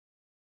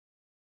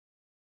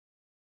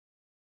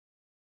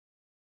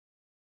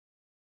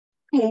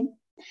Hey,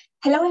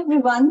 hello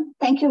everyone.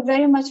 Thank you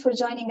very much for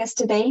joining us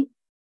today.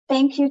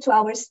 Thank you to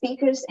our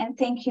speakers and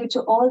thank you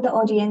to all the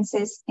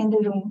audiences in the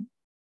room.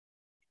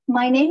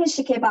 My name is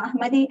Shikeba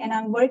Ahmadi and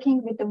I'm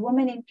working with the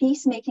Women in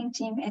Peacemaking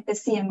team at the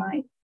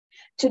CMI.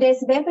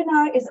 Today's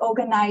webinar is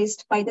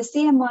organized by the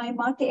CMI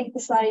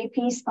Martti-Ahtisaari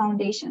Peace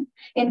Foundation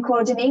in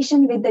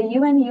coordination with the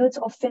UN Youth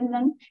of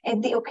Finland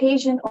at the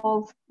occasion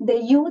of the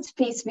Youth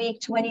Peace Week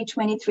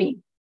 2023.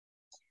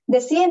 The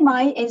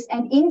CMI is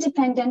an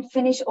independent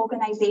Finnish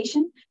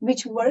organization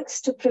which works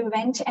to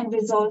prevent and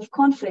resolve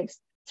conflicts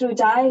through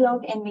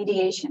dialogue and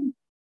mediation.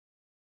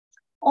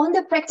 On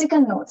the practical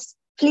notes,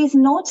 please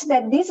note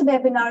that this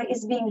webinar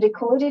is being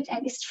recorded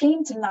and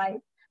streamed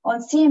live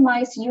on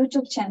CMI's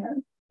YouTube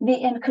channel.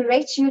 We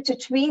encourage you to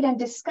tweet and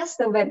discuss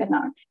the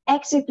webinar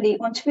actively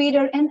on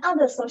Twitter and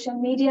other social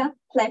media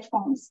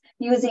platforms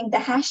using the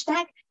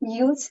hashtag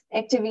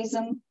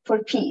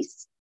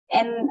 #YouthActivism4Peace.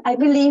 And I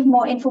believe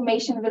more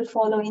information will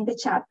follow in the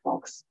chat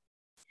box.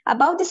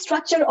 About the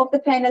structure of the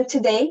panel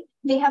today,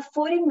 we have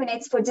 40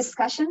 minutes for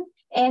discussion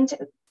and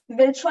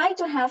we'll try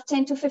to have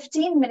 10 to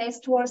 15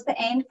 minutes towards the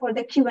end for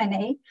the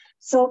Q&A.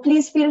 So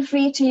please feel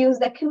free to use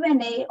the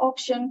Q&A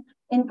option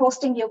in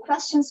posting your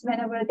questions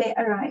whenever they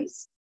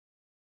arise.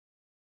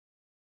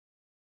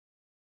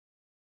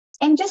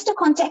 And just to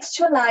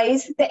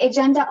contextualize the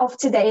agenda of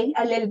today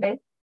a little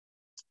bit,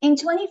 in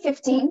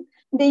 2015,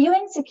 the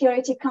UN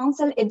Security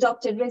Council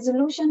adopted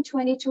Resolution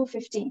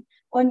 2250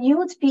 on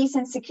youth, peace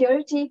and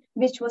security,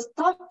 which was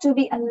thought to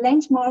be a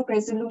landmark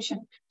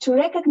resolution to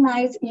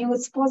recognize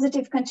youth's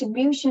positive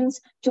contributions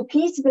to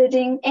peace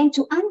building and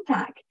to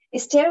unpack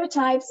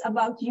stereotypes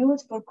about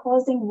youth for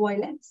causing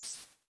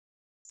violence.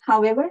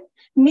 However,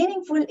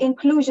 meaningful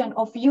inclusion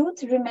of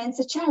youth remains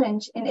a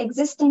challenge in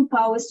existing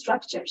power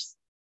structures.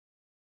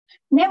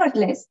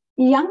 Nevertheless,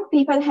 young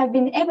people have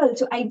been able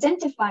to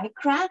identify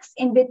cracks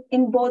in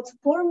both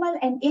formal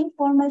and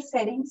informal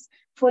settings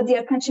for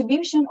their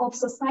contribution of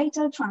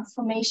societal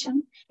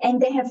transformation,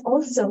 and they have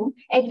also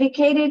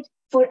advocated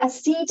for a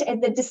seat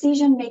at the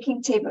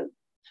decision-making table,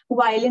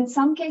 while in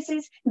some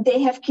cases, they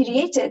have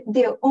created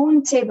their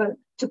own table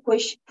to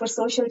push for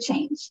social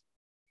change.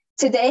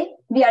 Today,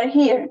 we are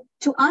here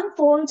to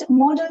unfold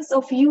models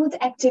of youth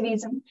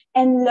activism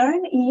and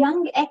learn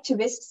young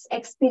activists'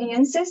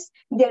 experiences,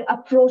 their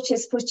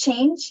approaches for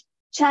change,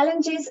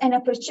 challenges and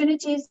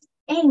opportunities,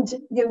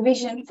 and their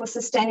vision for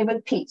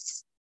sustainable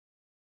peace.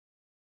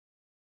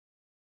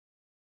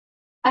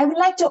 I would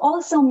like to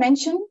also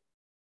mention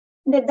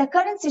that the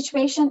current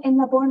situation in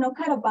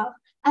Nagorno-Karabakh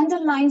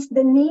underlines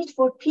the need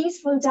for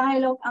peaceful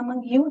dialogue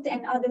among youth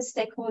and other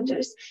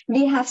stakeholders.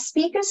 We have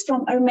speakers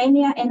from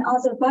Armenia and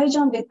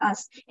Azerbaijan with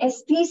us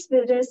as peace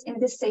builders in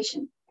this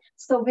session.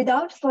 So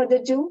without further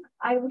ado,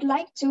 I would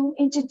like to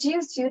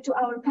introduce you to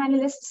our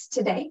panelists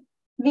today.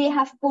 We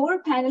have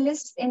 4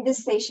 panelists in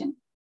this session.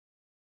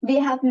 We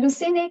have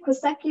Lucene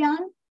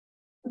Kosakian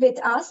with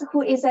us,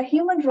 who is a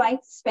human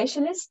rights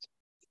specialist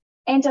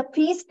and a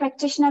peace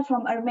practitioner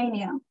from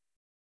Armenia.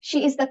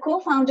 She is the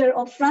co-founder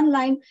of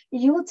Frontline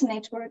Youth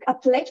Network, a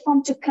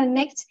platform to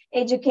connect,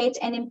 educate,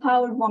 and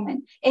empower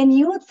women and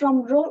youth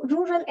from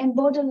rural and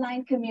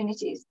borderline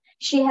communities.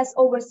 She has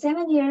over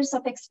 7 years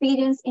of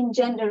experience in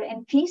gender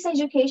and peace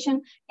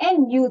education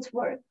and youth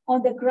work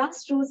on the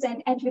grassroots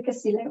and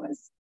advocacy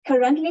levels.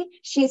 Currently,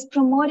 she is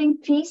promoting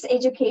peace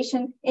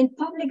education in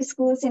public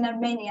schools in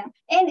Armenia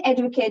and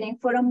advocating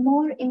for a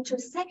more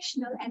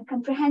intersectional and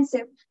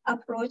comprehensive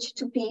approach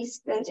to peace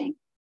building.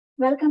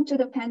 Welcome to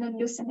the panel,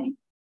 Lucene.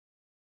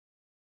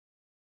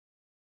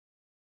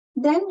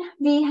 Then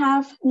we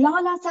have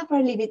Lala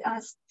Safarli with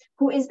us,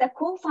 who is the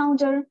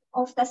co-founder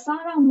of the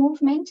Sara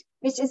movement,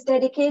 which is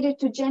dedicated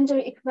to gender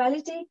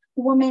equality,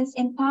 women's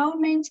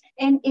empowerment,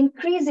 and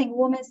increasing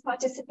women's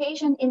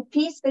participation in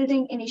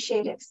peace-building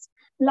initiatives.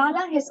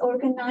 Lala has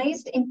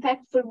organized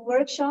impactful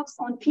workshops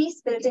on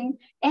peace building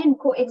and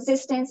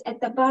coexistence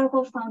at the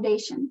Bargo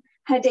Foundation.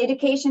 Her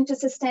dedication to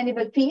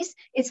sustainable peace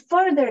is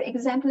further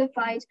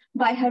exemplified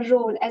by her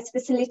role as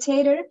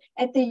facilitator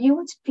at the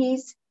Youth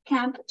Peace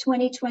Camp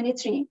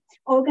 2023,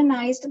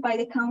 organized by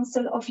the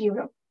Council of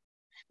Europe.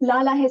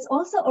 Lala has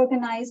also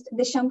organized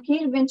the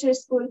Shamkir Winter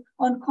School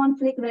on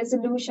conflict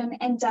resolution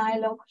and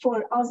dialogue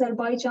for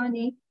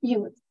Azerbaijani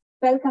youth.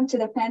 Welcome to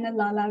the panel,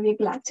 Lala. We're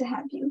glad to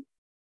have you.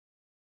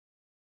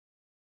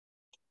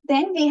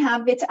 Then we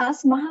have with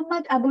us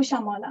Muhammad Abu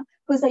Shamala,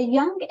 who's a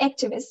young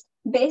activist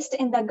based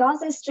in the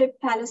Gaza Strip,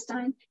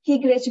 Palestine. He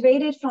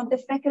graduated from the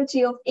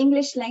Faculty of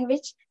English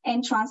Language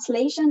and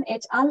Translation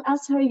at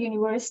Al-Azhar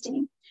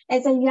University.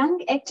 As a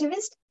young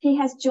activist, he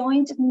has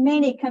joined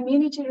many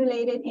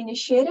community-related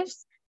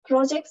initiatives,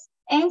 projects,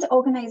 and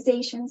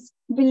organizations,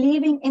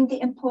 believing in the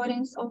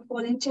importance of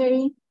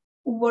voluntary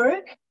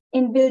work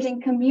in building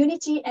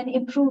community and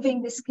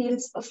improving the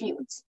skills of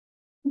youth.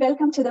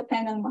 Welcome to the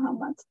panel,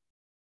 Muhammad.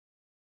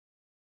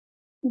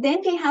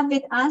 Then we have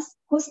with us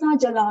Husna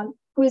Jalal,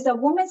 who is a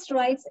women's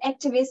rights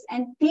activist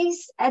and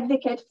peace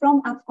advocate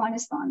from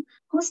Afghanistan.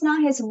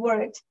 Husna has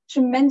worked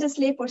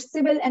tremendously for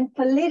civil and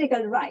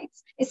political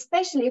rights,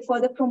 especially for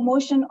the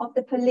promotion of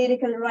the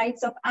political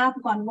rights of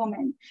Afghan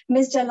women.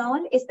 Ms.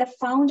 Jalal is the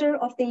founder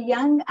of the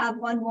Young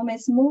Afghan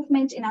Women's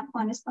Movement in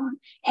Afghanistan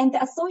and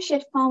the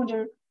associate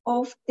founder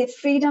of the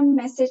Freedom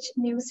Message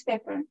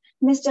newspaper.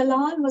 Ms.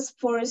 Jalal was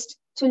forced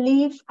to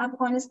leave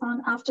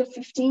Afghanistan after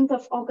 15th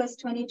of August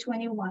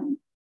 2021.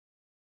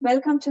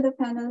 Welcome to the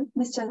panel,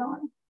 Ms.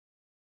 Jalal.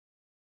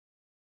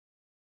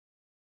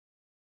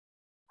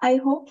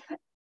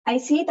 I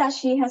see that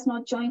she has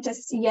not joined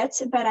us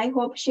yet, but I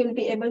hope she'll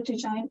be able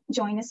to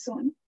join us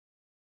soon.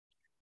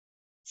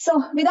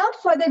 So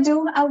without further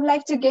ado, I would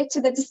like to get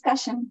to the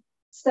discussion.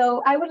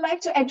 So I would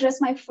like to address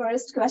my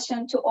first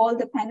question to all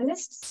the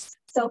panelists.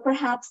 So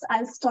perhaps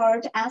I'll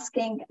start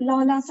asking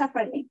Lola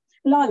Safari.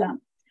 Lola,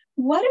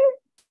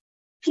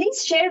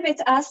 please share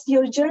with us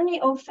your journey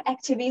of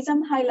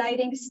activism,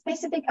 highlighting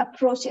specific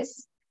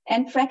approaches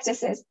and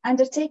practices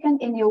undertaken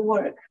in your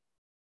work.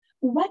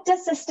 What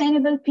does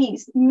sustainable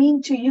peace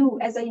mean to you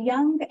as a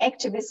young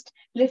activist,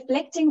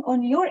 reflecting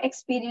on your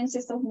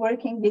experiences of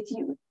working with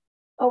youth?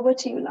 Over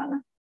to you,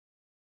 Lala.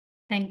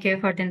 Thank you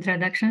for the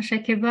introduction,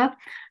 Shakiba.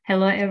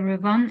 Hello,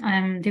 everyone.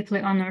 I'm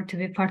deeply honored to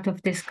be part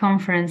of this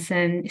conference,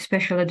 and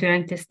especially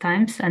during these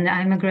times. And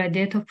I'm a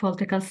graduate of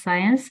political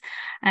science,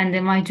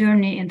 and my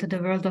journey into the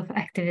world of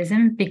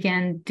activism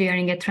began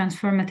during a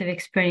transformative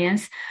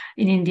experience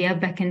in India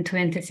back in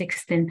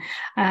 2016.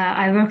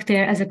 I worked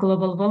there as a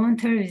global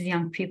volunteer with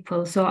young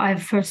people. So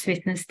I've first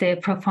witnessed the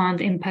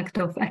profound impact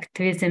of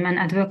activism and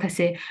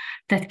advocacy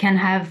that can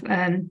have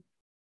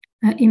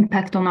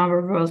impact on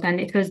our world. And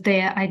it was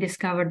there I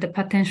discovered the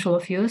potential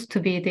of youth to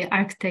be the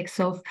architects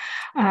of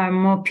a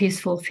more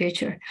peaceful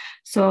future.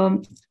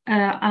 So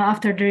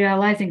after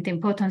realizing the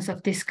importance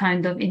of this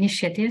kind of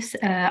initiatives,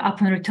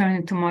 upon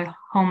returning to my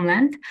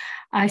homeland,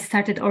 I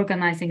started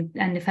organizing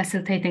and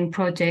facilitating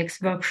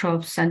projects,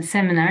 workshops, and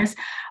seminars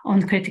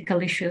on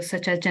critical issues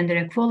such as gender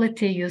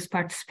equality, youth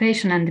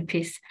participation, and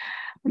peace.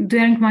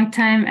 During my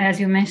time, as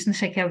you mentioned,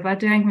 Shakeba,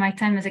 during my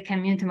time as a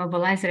community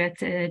mobilizer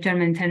at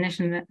German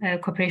International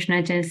Cooperation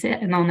Agency,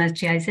 known as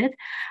GIZ,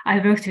 I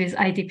worked with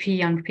IDP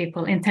young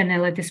people,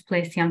 internally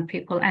displaced young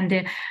people,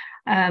 and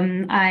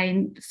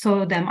I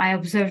saw them. I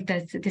observed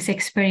that this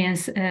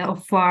experience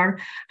of war,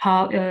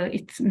 how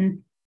it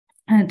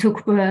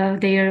took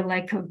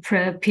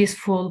their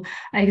peaceful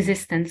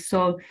existence.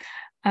 So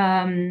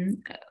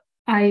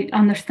I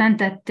understand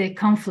that the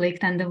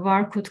conflict and the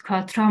war could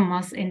cause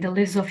traumas in the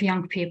lives of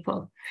young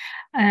people.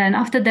 And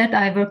after that,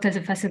 I worked as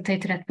a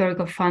facilitator at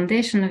Berghoff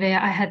Foundation, where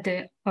I had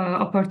the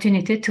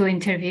opportunity to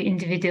interview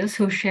individuals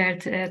who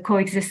shared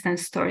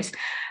coexistence stories.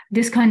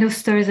 These kind of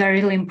stories are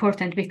really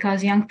important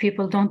because young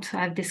people don't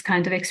have this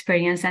kind of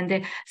experience,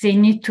 and they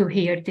need to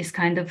hear this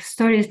kind of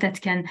stories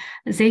that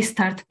they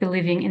start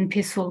believing in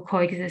peaceful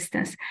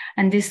coexistence.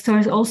 And these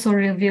stories also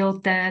reveal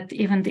that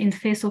even in the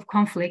face of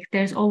conflict,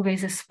 there's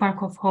always a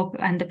spark of hope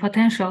and the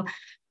potential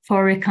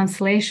for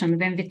reconciliation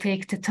when we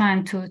take the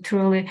time to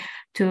truly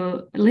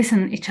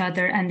listen each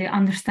other and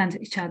understand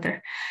each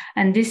other.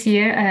 And this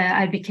year,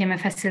 I became a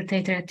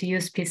facilitator at the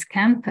Youth Peace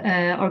Camp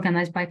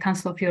organized by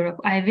Council of Europe.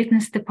 I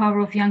witnessed the power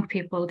of young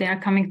people. They are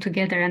coming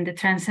together and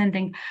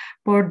transcending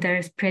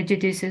borders,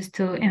 prejudices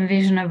to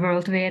envision a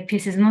world where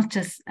peace is not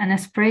just an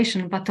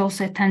aspiration, but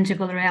also a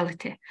tangible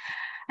reality.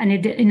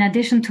 And in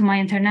addition to my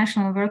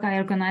international work, I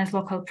organize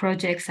local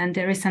projects, and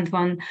the recent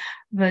one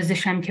was the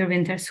Shamkir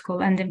Winter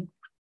School. And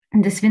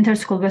this winter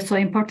school was so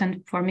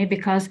important for me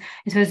because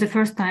it was the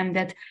first time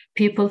that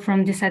people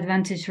from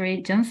disadvantaged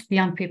regions,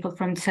 young people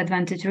from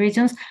disadvantaged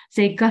regions,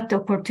 they got the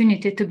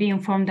opportunity to be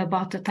informed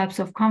about the types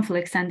of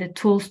conflicts and the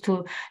tools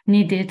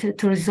needed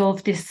to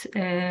resolve these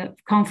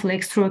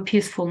conflicts through a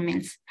peaceful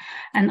means.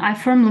 And I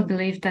firmly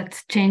believe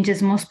that change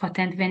is most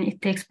potent when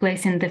it takes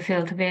place in the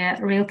field where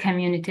real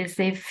communities,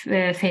 they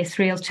face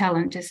real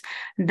challenges.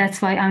 And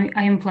that's why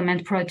I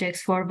implement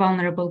projects for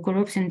vulnerable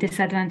groups in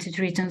disadvantaged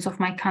regions of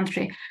my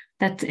country.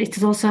 That it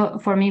is also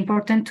for me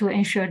important to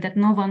ensure that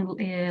no one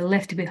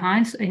left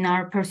behind in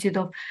our pursuit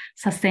of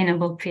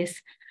sustainable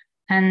peace.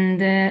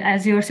 And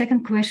as your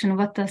second question,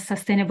 what does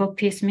sustainable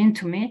peace mean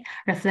to me?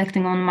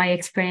 Reflecting on my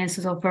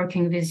experiences of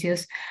working with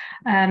youth,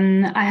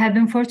 I have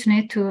been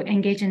fortunate to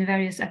engage in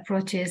various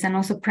approaches and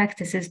also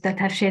practices that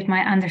have shaped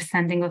my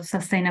understanding of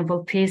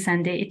sustainable peace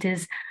and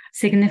its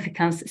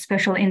significance,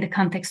 especially in the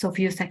context of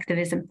youth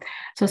activism.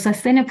 So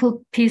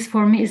sustainable peace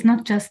for me is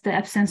not just the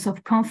absence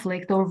of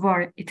conflict or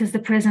war, it is the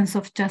presence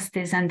of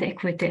justice and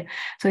equity.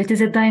 So it is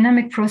a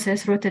dynamic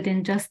process rooted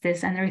in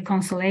justice and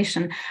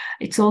reconciliation.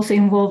 It's also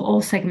involved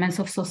all segments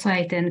of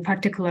society and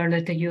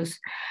particularly the youth.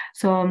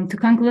 So to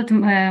conclude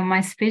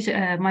my speech,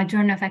 my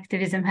journey of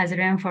activism has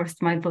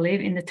reinforced my belief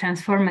in the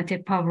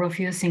transformative power of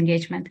youth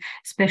engagement,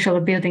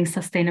 especially building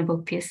sustainable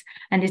peace.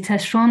 And it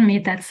has shown me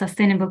that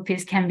sustainable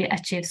peace can be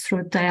achieved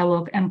through dialogue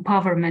dialogue,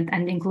 empowerment,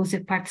 and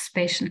inclusive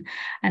participation.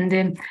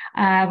 And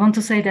I want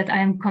to say that I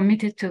am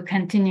committed to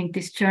continuing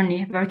this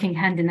journey, working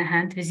hand in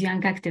hand with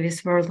young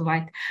activists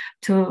worldwide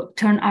to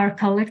turn our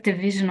collective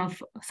vision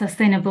of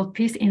sustainable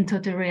peace into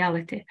the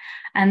reality.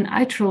 And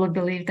I truly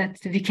believe that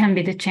we can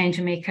be the change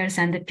makers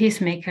and the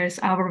peacemakers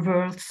our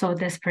world so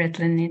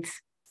desperately needs.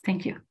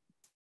 Thank you.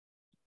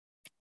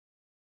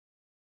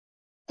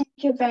 Thank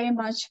you very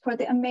much for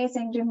the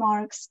amazing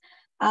remarks.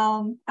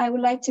 I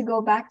would like to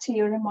go back to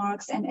your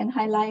remarks and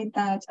highlight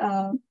that,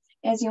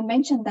 as you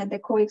mentioned, that the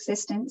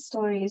coexistence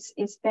stories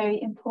is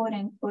very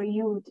important for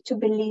you to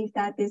believe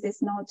that this is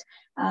not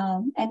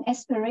an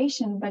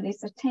aspiration, but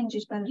it's a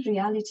tangible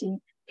reality.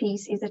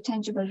 Peace is a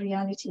tangible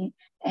reality.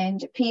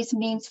 And peace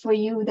means for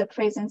you the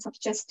presence of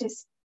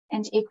justice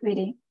and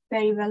equity.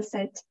 Very well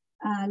said,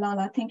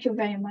 Lala. Thank you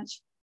very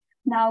much.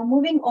 Now,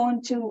 moving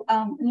on to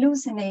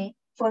Lucine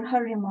for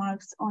her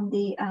remarks on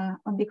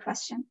the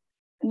question.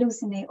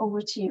 Lucine,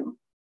 over to you.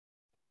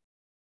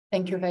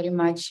 Thank you very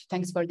much.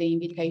 Thanks for the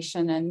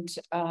invitation and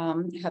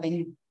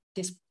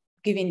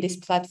giving this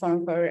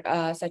platform for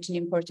such an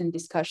important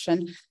discussion.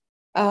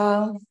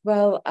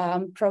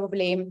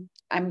 Probably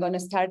I'm going to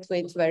start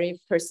with very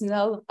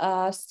personal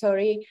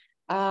story.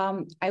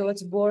 I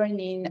was born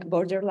in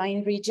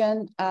borderline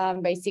region.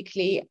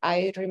 Basically,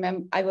 I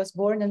remember I was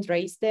born and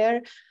raised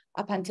there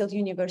up until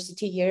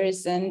university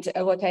years. And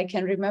what I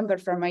can remember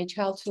from my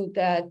childhood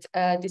that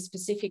this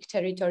specific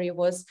territory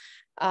was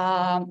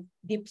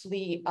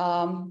deeply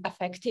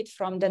affected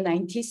from the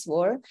 90s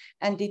war.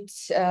 And it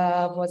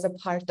was a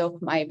part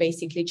of my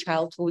basically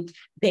childhood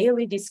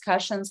daily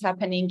discussions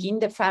happening in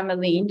the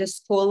family, in the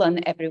school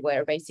and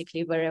everywhere,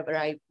 basically wherever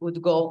I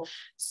would go.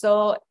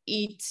 So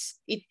peace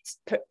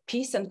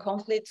and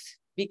conflict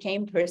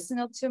became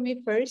personal to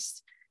me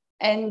first.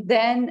 And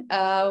then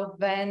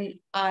when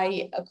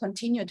I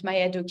continued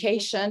my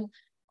education,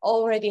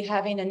 already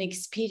having an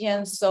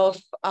experience of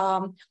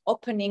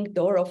opening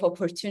door of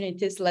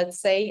opportunities,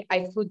 let's say,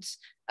 I could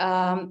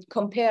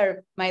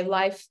compare my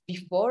life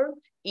before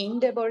in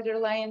the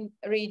borderline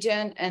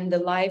region and the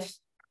life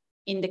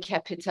in the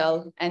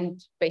capital and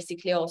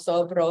basically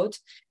also abroad.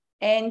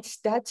 And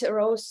that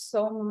arose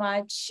so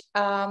much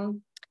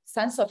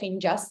sense of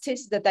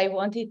injustice that I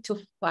wanted to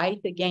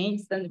fight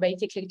against and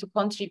basically to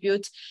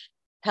contribute,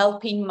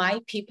 helping my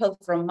people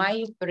from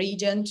my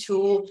region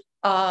to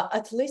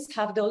at least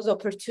have those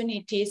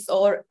opportunities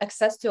or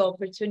access to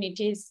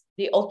opportunities,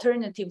 the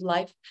alternative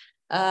life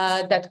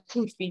that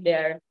could be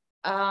there.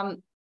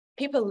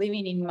 People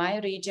living in my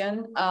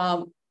region,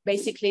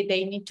 basically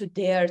they need to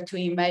dare to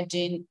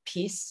imagine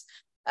peace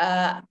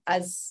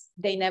as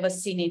they never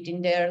seen it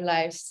in their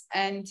lives.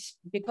 And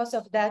because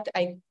of that,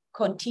 I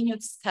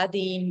continued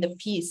studying the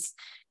peace.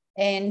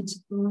 And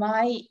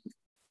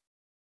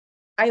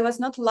I was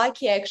not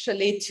lucky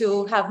actually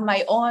to have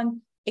my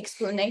own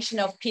explanation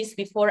of peace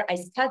before I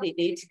studied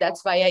it.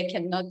 That's why I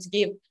cannot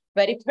give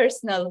very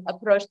personal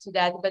approach to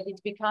that, but it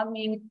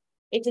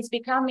is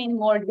becoming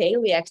more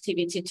daily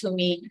activity to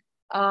me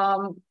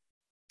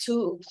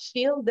to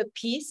feel the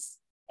peace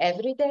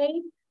every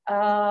day.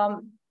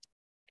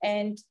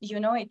 And, you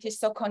know, it is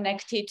so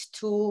connected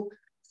to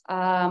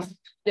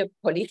the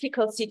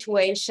political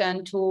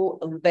situation, to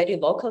a very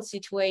local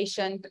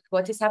situation,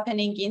 what is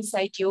happening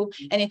inside you,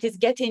 and it is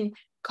getting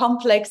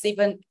complex,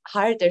 even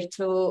harder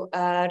to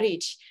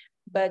reach.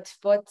 But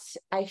what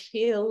I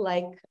feel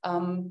like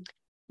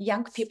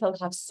young people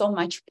have so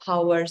much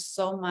power,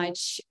 so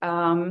much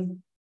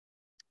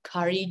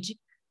courage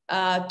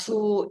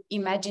to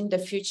imagine the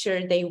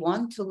future they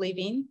want to live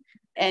in.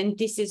 And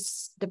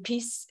the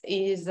peace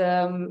is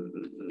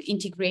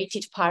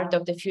integrated part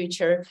of the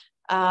future.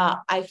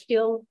 I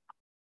feel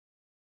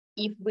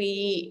if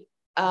we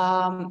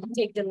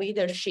take the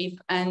leadership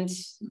and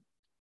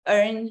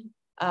earn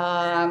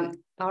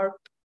our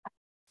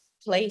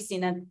place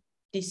in a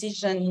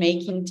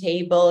decision-making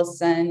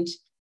tables and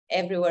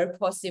everywhere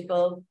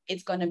possible,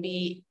 it's going to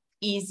be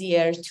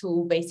easier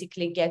to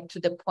basically get to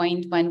the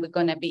point when we're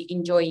going to be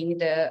enjoying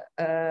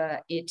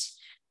it.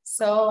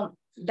 So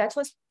that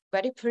was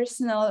very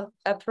personal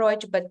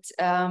approach, but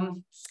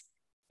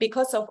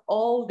because of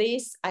all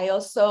this, I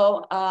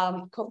also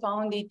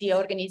co-founded the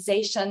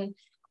organization,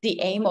 the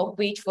aim of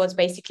which was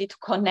basically to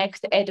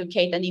connect,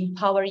 educate, and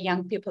empower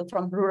young people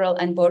from rural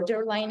and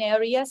borderline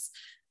areas.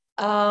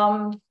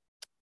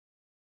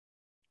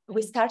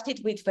 We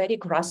started with very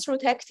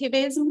grassroots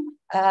activism,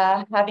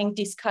 having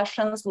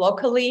discussions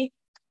locally,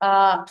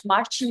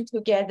 marching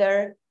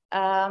together,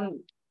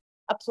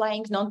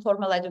 applying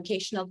non-formal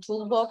educational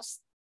toolbox.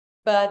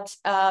 But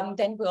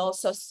then we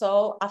also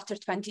saw after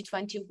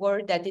 2020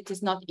 war that it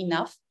is not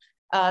enough.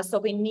 So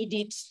we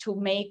needed to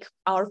make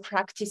our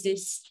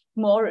practices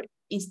more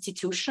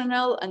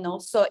institutional and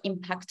also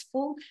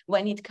impactful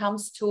when it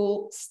comes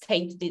to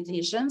state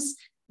decisions.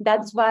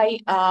 That's why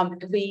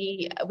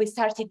we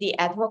started the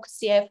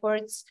advocacy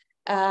efforts.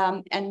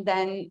 And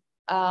then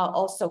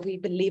also we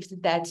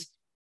believed that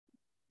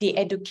the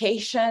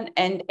education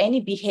and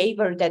any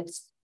behavior that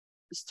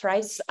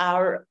strives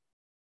our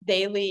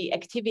daily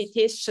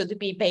activities should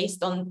be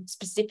based on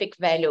specific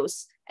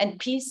values. And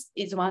peace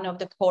is one of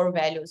the core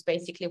values,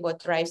 basically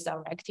what drives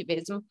our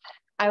activism.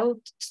 I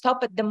will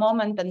stop at the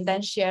moment and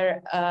then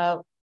share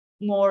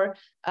more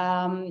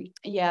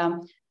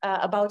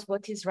about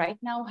what is right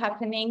now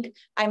happening.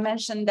 I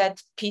mentioned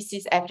that peace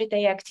is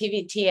everyday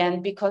activity,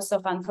 and because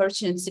of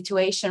unfortunate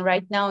situation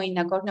right now in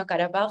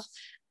Nagorno-Karabakh,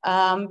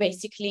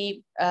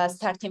 basically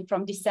starting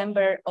from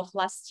December of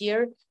last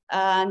year,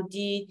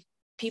 the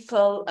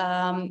people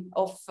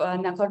of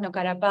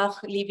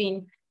Nagorno-Karabakh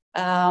living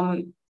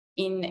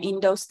in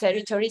those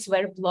territories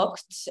were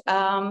blocked.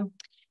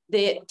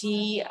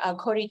 The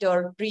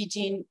corridor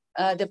bridging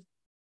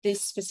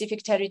this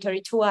specific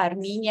territory to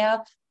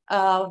Armenia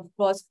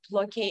was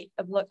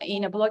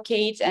in a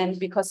blockade, and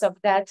because of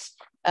that,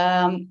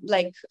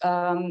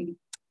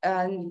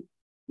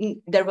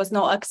 there was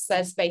no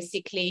access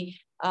basically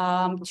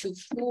to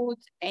food,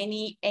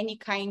 any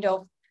kind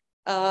of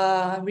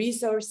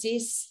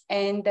resources.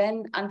 And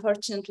then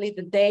unfortunately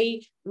the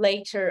day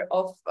later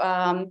of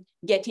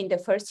getting the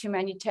first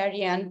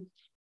humanitarian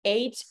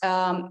aid,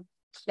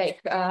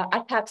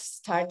 attacks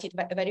started,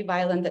 very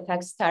violent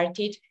attacks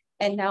started,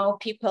 and now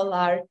people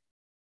are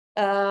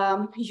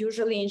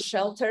usually in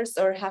shelters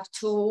or have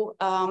to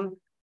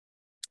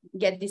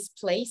get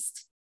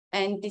displaced.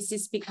 And this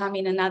is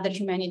becoming another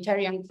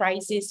humanitarian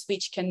crisis,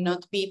 which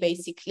cannot be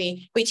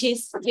basically, which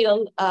is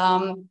still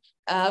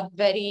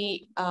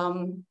very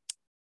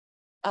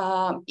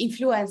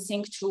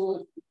influencing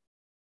to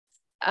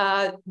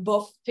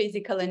both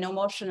physical and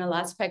emotional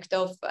aspect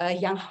of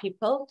young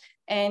people.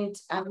 And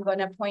I'm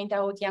gonna point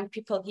out young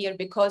people here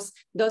because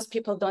those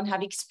people don't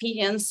have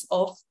experience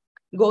of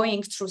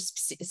going through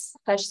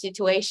such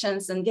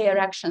situations, and their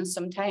actions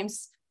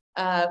sometimes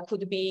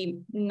could be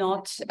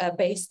not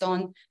based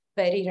on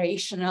very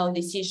rational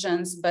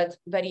decisions, but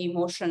very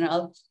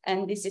emotional.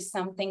 And this is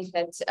something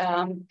that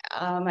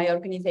my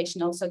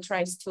organization also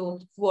tries to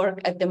work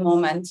at the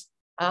moment,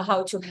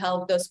 how to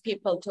help those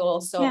people to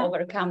also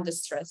overcome the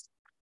stress.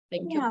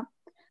 Thank you.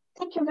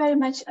 Thank you very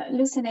much,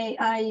 Lucine.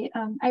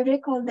 I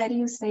recall that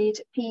you said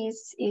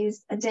peace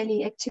is a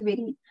daily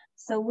activity.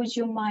 So would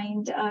you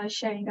mind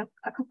sharing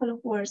a couple of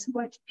words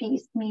what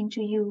peace means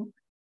to you,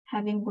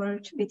 having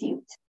worked with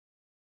youth?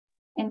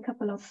 In a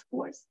couple of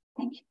words.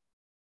 Thank you.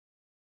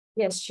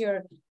 Yes,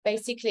 sure.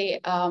 Basically,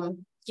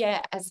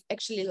 as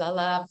actually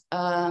Lala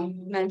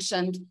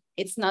mentioned,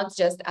 it's not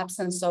just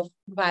absence of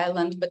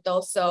violence, but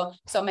also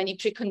so many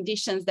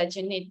preconditions that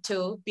you need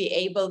to be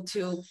able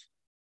to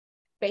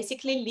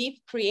basically live,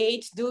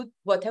 create, do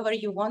whatever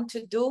you want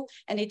to do.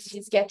 And it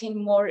is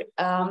getting more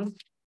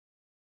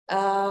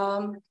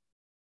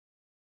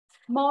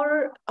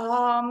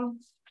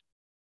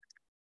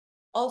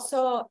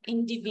also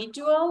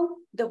individual,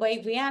 the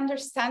way we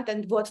understand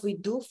and what we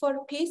do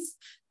for peace.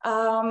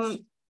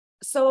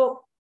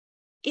 So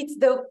it's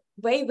the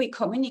way we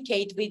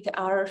communicate with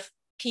our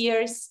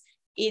peers.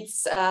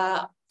 It's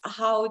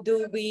how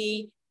do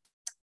we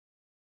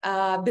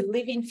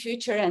believe in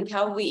future and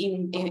how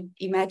we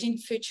imagine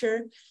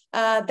future.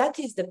 That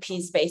is the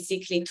peace,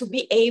 basically, to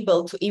be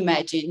able to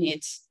imagine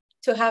it,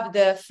 to have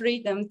the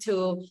freedom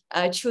to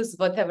choose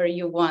whatever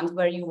you want,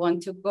 where you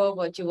want to go,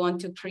 what you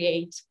want to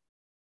create.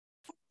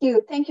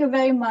 Thank you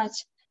very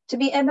much. To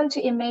be able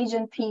to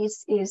imagine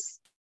peace is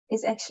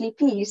actually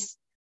peace.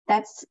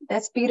 That's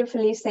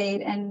beautifully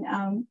said. And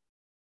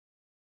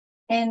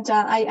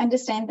I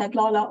understand that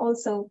Lola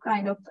also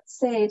kind of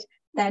said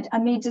that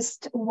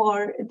amidst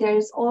war,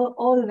 there's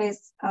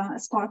always a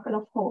sparkle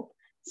of hope.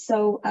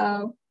 So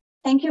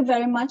thank you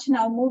very much.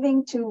 Now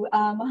moving to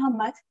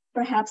Muhammad,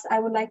 perhaps I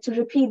would like to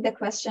repeat the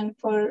question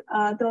for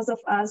those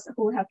of us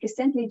who have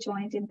recently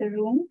joined in the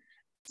room.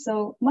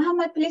 So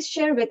Muhammad, please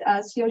share with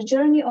us your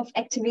journey of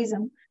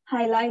activism,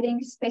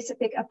 highlighting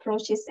specific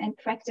approaches and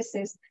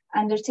practices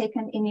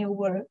undertaken in your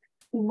work.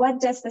 What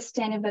does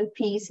sustainable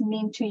peace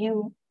mean to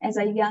you as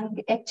a young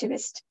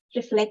activist,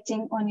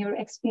 reflecting on your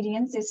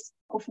experiences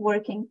of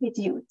working with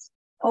youth?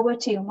 Over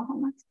to you,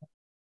 Muhammad.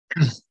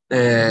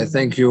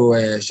 Thank you,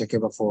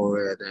 Shakiba,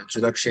 for the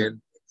introduction.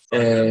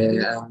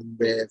 And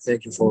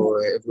thank you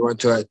for everyone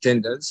to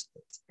attendance.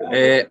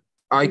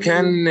 I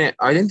can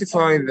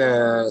identify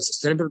the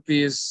sustainable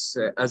peace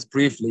as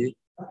briefly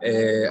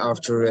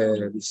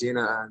after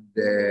Lucina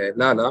and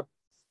Lala.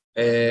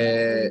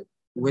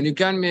 When you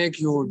can make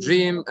your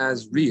dream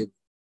as real,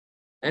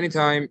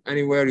 anytime,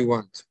 anywhere you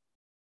want.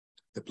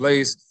 The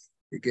place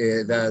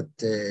that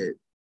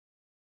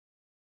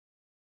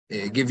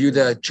give you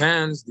the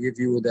chance, give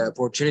you the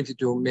opportunity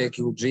to make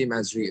your dream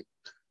as real.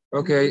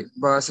 Okay,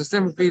 but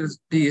sustainable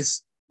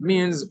peace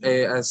means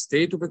a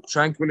state of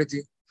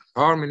tranquility,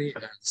 harmony,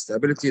 and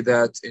stability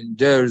that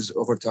endures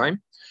over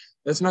time.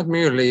 It's not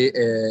merely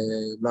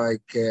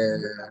like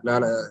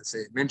Lala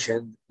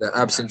mentioned, the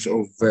absence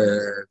of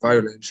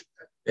violence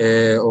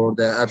or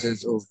the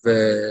absence of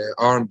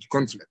armed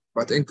conflict,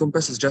 but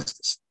encompasses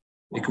justice,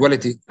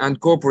 equality, and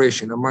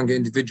cooperation among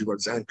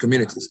individuals and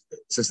communities.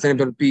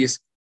 Sustainable peace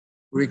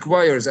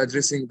requires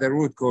addressing the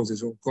root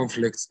causes of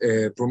conflicts,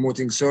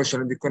 promoting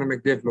social and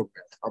economic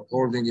development,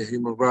 upholding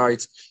human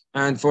rights,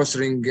 and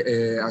fostering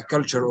a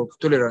culture of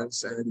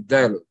tolerance and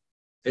dialogue.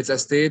 It's a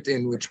state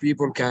in which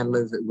people can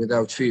live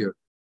without fear,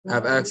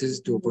 have access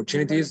to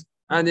opportunities,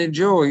 and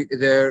enjoy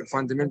their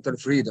fundamental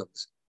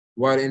freedoms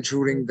while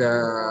ensuring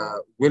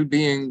the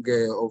well-being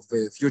of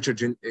the future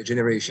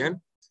generation.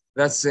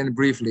 That's in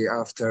briefly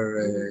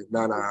after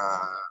Lala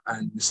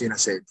and Messina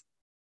said.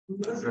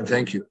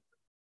 Thank you.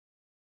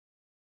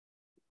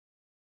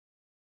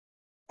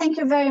 Thank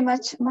you very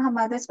much,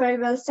 Muhammad. That's very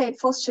well said.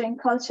 Fostering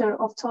culture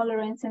of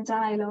tolerance and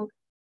dialogue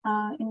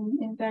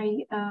in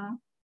very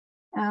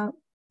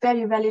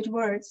valid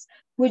words.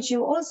 Would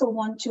you also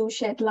want to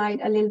shed light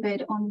a little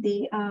bit on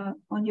the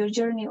on your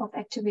journey of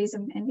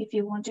activism, and if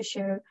you want to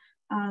share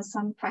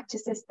some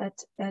practices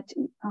that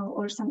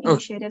or some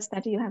initiatives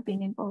that you have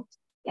been involved?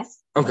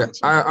 Yes. Okay,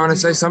 I want to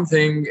say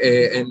something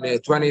in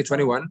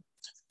 2021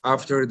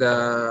 after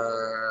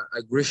the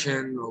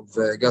aggression of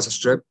the Gaza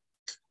Strip.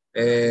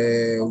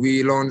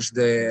 We launched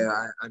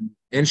an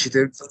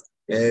initiative.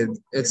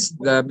 It's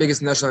the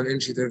biggest national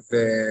initiative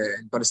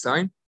in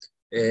Palestine.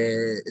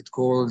 It's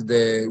called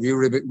We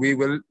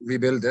Will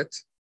Rebuild It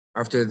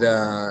after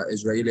the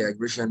Israeli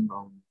aggression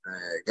on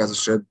Gaza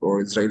Strip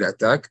or Israeli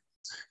attack.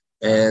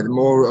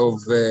 More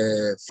of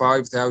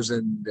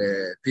 5,000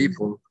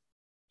 people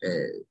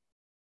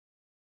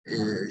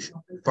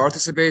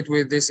participate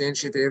with this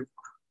initiative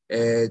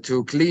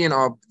to clean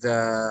up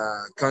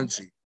the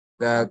country.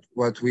 That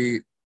what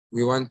we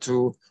want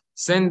to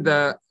send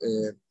the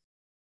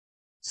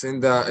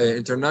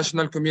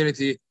international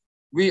community.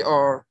 We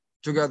are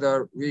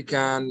together. We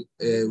can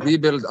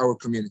rebuild our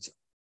community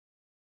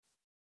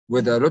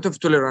with a lot of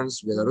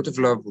tolerance, with a lot of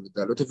love, with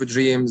a lot of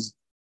dreams.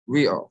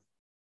 We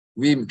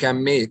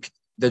can make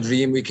the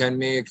dream. We can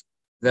make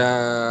the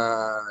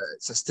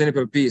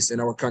sustainable peace in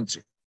our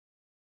country.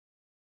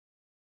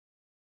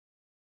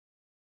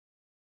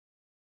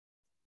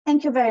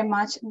 Thank you very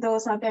much.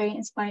 Those are very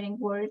inspiring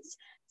words.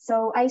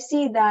 So I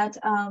see that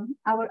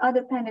our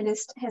other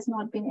panelist has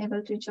not been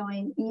able to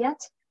join yet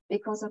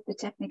because of the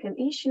technical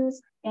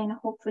issues, and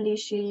hopefully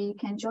she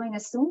can join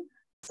us soon.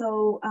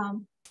 So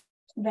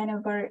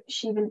whenever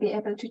she will be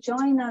able to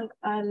join,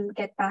 I'll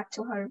get back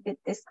to her with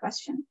this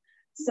question.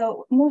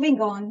 So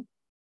moving on,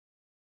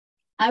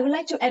 I would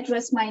like to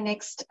address my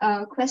next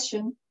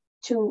question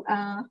to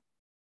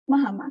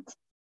Muhammad.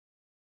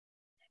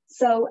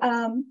 So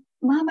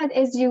Muhammad,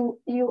 as you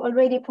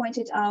already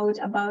pointed out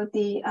about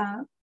the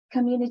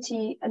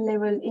community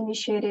level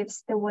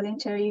initiatives, the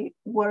voluntary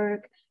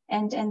work,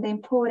 and the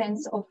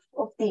importance of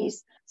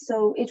these.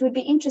 So it would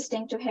be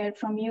interesting to hear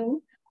from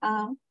you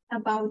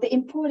about the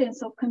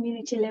importance of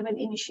community level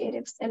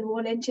initiatives and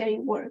voluntary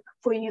work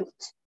for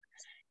youth.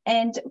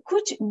 And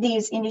could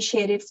these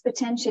initiatives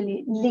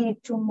potentially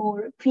lead to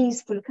more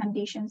peaceful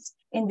conditions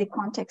in the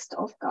context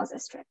of Gaza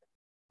Strip?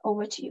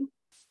 Over to you.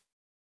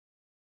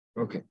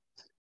 Okay.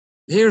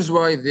 Here's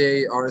why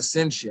they are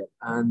essential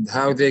and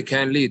how they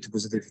can lead to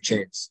positive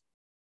change.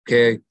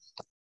 Okay.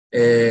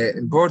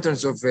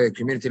 Importance of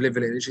community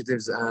level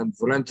initiatives and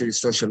voluntary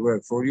social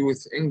work for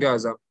youth in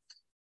Gaza.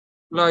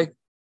 Like,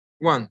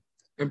 one,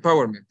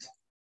 empowerment.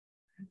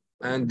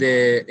 And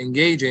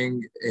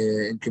engaging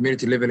in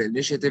community level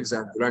initiatives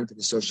and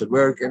voluntary social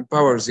work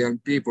empowers young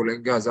people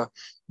in Gaza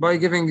by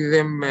giving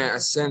them a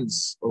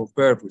sense of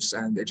purpose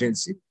and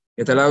agency.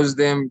 It allows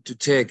them to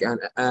take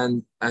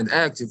an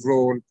active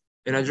role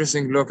in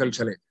addressing local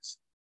challenges.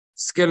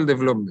 Skill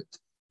development.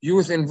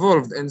 Youth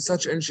involved in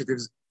such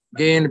initiatives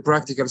gain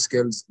practical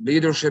skills,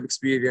 leadership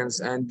experience,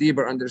 and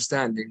deeper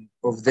understanding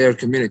of their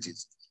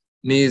communities.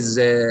 Needs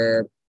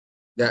that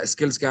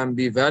skills can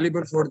be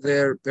valuable for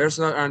their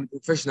personal and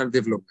professional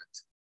development.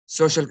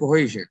 Social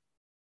cohesion.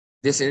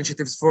 These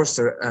initiatives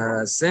foster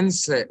a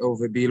sense of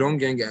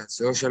belonging and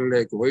social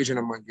cohesion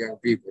among young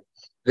people.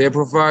 They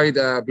provide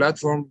a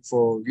platform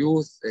for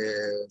youth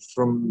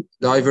from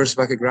diverse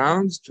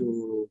backgrounds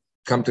to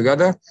come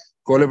together,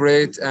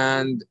 collaborate,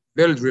 and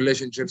build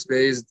relationships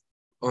based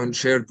on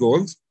shared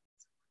goals.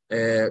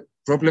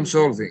 Problem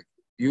solving.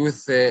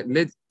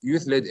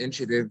 Youth-led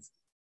initiatives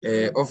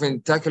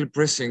often tackle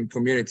pressing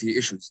community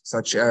issues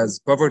such as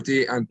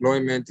poverty,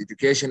 employment,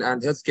 education,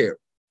 and healthcare.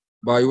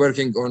 By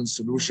working on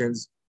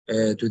solutions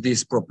to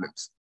these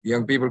problems,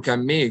 young people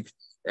can make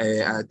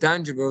a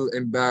tangible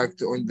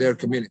impact on their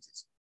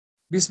communities.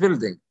 Peace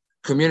building,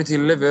 community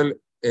level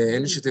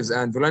initiatives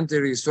and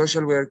voluntary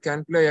social work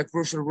can play a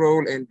crucial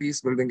role in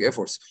peace building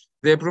efforts.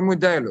 They promote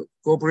dialogue,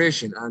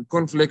 cooperation, and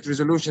conflict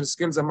resolution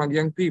skills among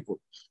young people,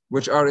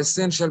 which are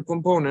essential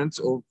components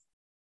of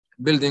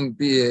building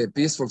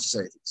peaceful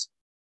societies.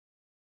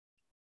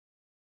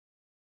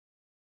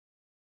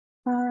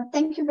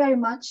 Thank you very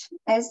much.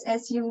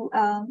 As you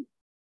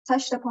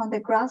touched upon the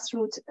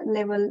grassroots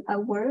level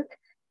work,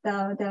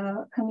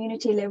 the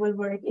community level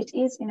work, it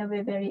is in a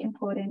way very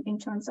important in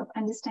terms of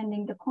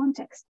understanding the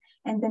context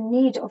and the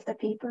need of the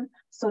people.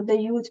 So the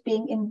youth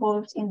being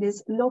involved in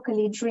these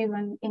locally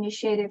driven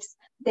initiatives,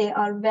 they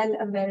are well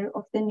aware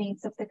of the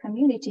needs of the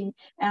community,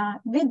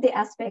 with the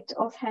aspect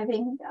of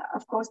having,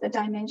 of course, the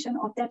dimension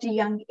of that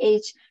young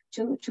age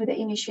to the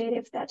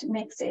initiative that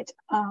makes it,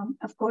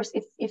 of course,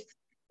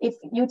 if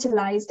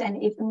utilized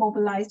and if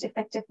mobilized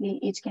effectively,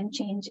 it can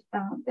change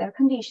the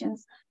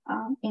conditions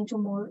into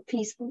more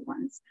peaceful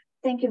ones.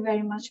 Thank you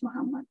very much,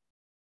 Muhammad.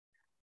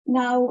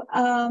 Now,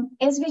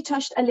 as we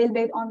touched a little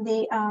bit on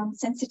the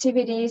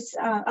sensitivities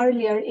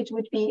earlier, it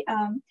would be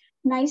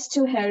nice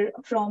to hear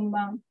from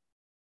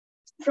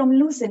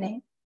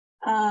Lucene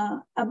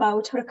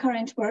about her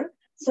current work.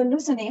 So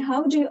Lucene,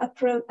 how do you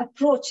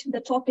approach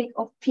the topic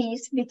of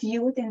peace with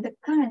youth in the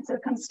current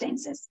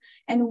circumstances?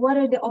 And what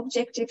are the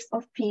objectives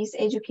of peace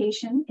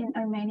education in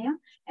Armenia?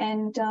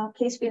 And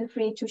please feel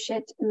free to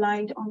shed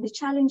light on the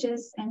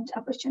challenges and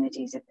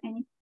opportunities, if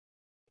any.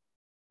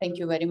 Thank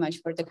you very much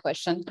for the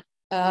question.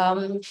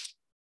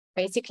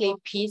 Basically,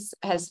 peace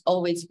has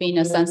always been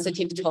a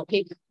sensitive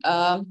topic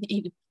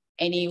in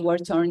any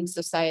war-torn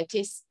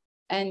societies.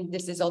 And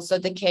this is also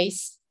the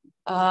case.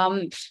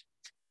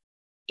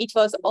 It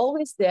was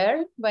always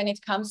there when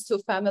it comes to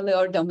family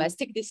or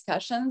domestic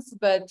discussions,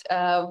 but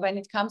when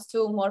it comes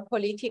to more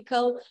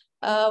political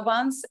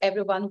ones,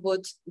 everyone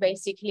would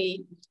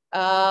basically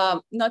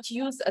not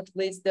use at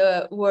least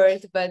the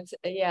word, but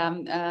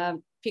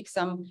pick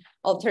some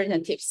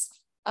alternatives.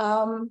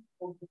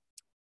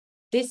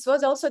 This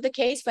was also the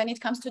case when it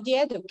comes to the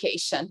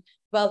education.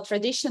 Well,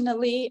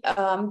 traditionally,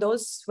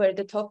 those were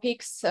the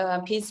topics,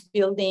 peace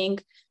building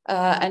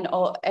and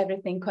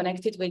everything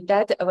connected with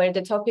that were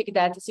the topic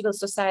that civil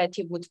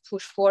society would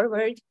push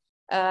forward,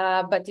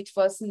 but it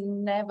was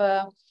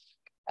never,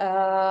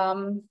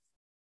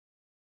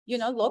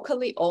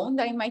 locally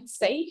owned, I might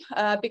say,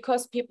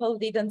 because people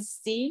didn't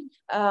see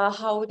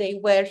how they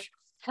were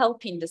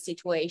helping the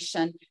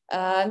situation.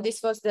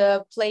 This was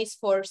the place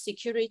for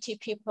security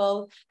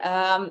people,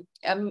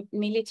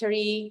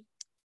 military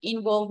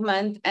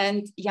involvement,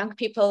 and young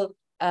people,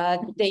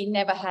 they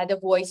never had a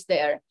voice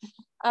there.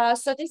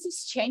 So this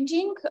is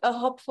changing,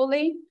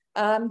 hopefully.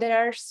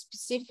 There are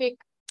specific,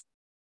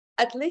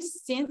 at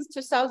least since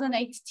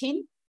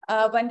 2018,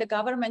 when the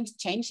government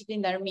changed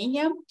in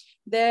Armenia,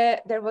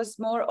 there was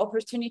more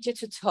opportunity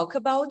to talk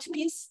about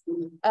peace,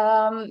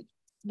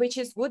 which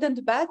is good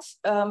and bad,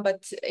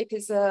 but it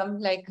is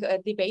like a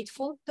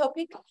debateful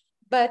topic.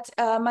 But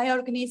my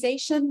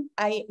organization,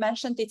 I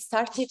mentioned it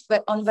started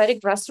on very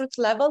grassroots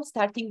level,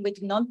 starting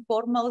with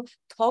non-formal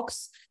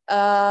talks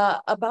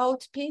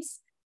about peace.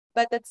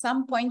 But at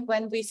some point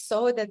when we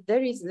saw that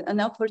there is an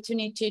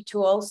opportunity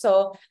to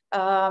also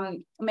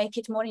make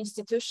it more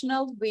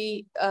institutional,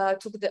 we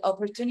took the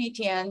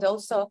opportunity and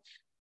also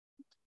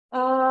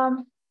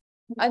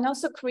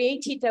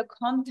created a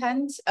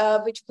content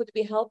which could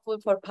be helpful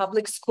for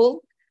public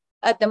school.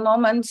 At the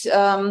moment,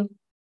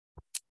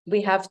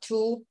 we have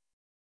 2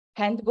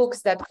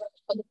 handbooks that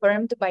were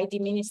confirmed by the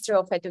Ministry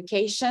of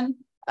Education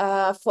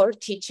for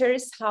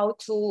teachers how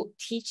to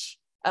teach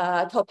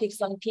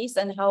topics on peace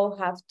and how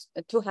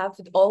to have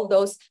all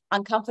those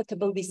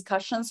uncomfortable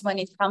discussions when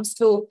it comes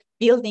to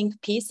building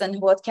peace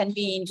and what can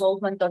be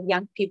involvement of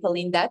young people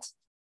in that.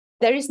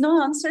 There is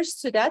no answers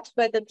to that,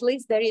 but at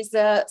least there is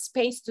a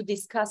space to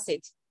discuss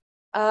it.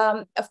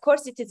 Of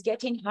course, it is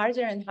getting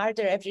harder and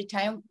harder every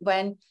time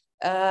when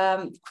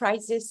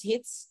crisis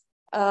hits,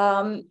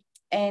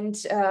 and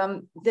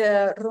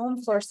the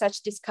room for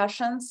such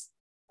discussions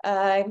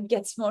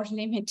gets more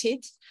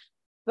limited.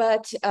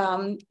 But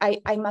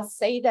I must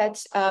say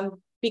that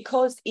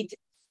because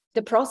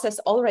the process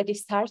already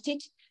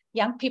started,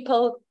 young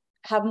people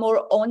have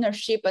more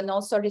ownership and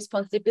also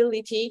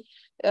responsibility,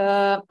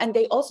 and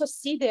they also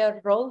see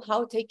their role,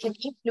 how they can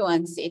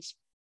influence it.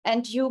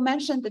 And you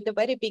mentioned at the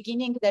very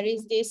beginning, there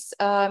is this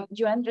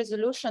UN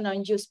resolution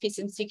on youth, peace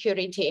and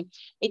security.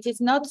 It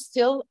is not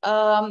still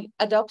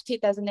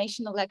adopted as a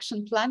national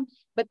action plan,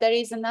 but there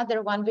is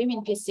another one,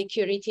 women, peace,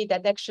 security,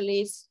 that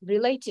actually is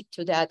related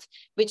to that,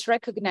 which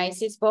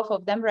recognizes, both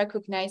of them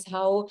recognize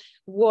how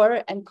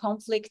war and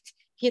conflict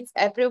hits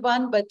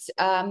everyone, but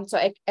so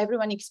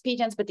everyone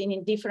experiences, but in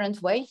a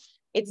different way.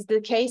 It's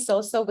the case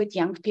also with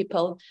young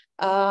people.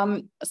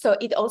 So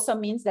it also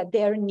means that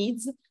their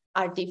needs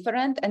are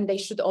different and they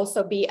should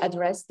also be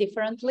addressed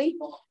differently.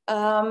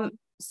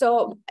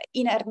 So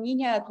in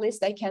Armenia, at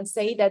least I can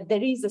say that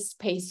there is a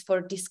space for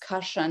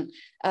discussion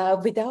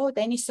without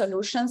any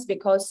solutions,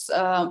 because,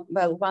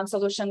 well, one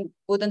solution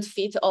wouldn't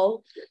fit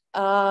all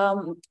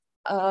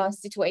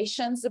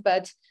situations,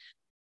 but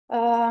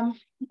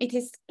it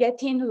is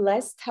getting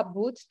less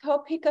taboo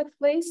topic at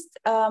least,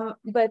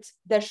 but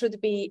there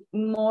should be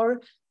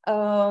more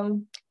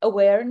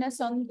awareness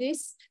on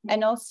this,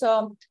 and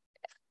also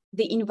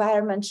the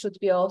environment should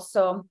be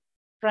also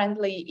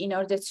friendly in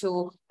order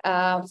to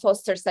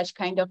foster such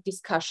kind of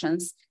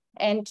discussions.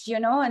 And, you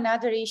know,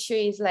 another issue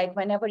is like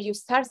whenever you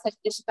start such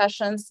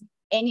discussions,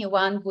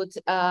 anyone would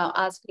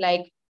ask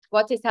like,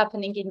 what is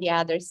happening in the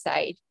other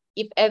side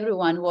if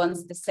everyone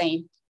wants the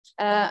same.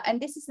 And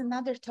this is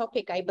another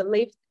topic I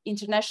believe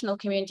international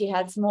community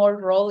has more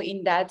role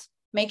in that,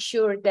 make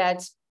sure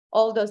that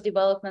all those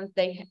developments,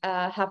 they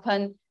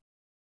happen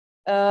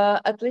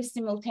at least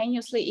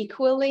simultaneously,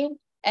 equally,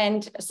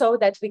 and so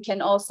that we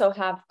can also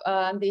have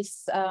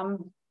this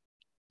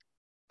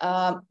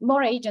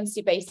more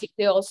agency,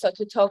 basically, also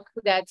to talk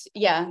that,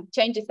 yeah,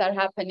 changes are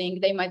happening,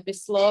 they might be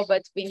slow,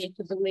 but we need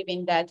to believe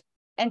in that.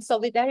 And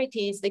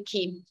solidarity is the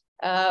key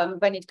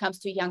when it comes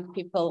to young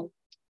people.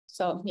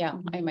 So yeah,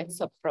 I might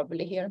stop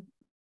probably here.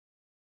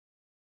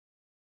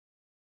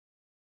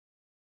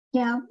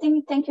 Yeah,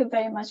 thank you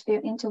very much for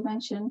your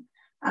intervention.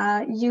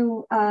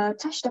 You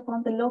touched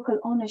upon the local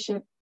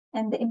ownership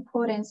and the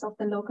importance of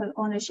the local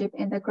ownership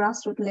in the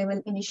grassroots level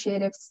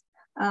initiatives.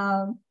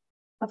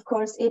 Of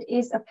course, it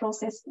is a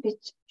process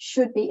which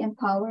should be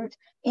empowered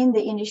in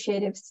the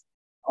initiatives,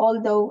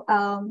 although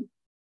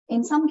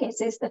in some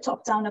cases, the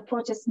top-down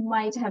approaches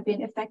might have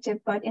been effective,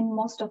 but in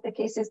most of the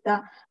cases, the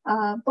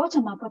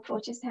bottom-up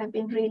approaches have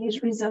been really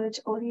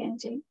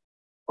result-orienting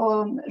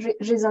or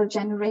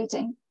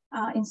result-generating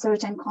in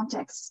certain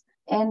contexts.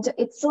 And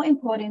it's so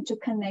important to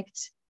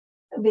connect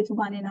with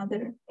one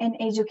another and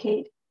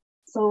educate.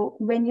 So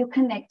when you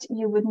connect,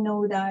 you would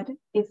know that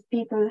if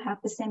people have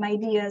the same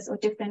ideas or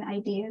different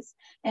ideas,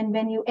 and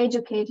when you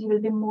educate, you will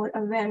be more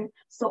aware.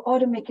 So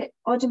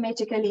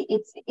automatically,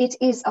 it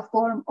is a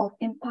form of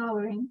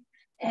empowering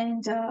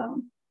and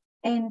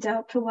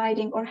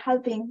providing or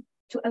helping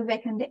to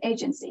awaken the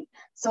agency.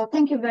 So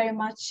thank you very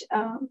much,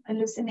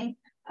 Lucine,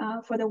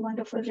 for the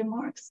wonderful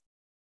remarks.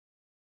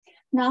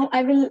 Now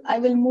I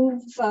will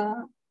move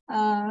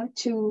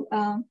to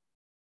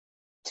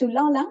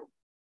Lola.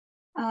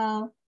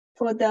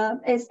 For the,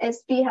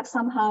 as we have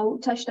somehow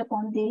touched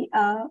upon the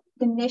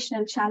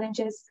national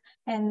challenges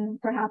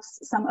and perhaps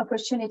some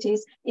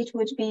opportunities, it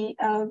would be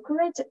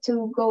great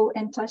to go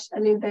and touch a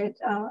little bit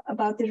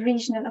about the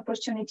regional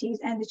opportunities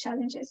and the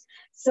challenges.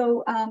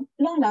 So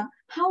Lola,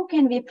 how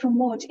can we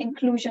promote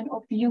inclusion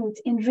of youth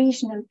in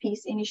regional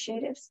peace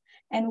initiatives?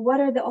 And what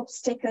are the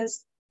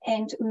obstacles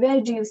and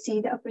where do you see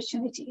the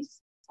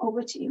opportunities?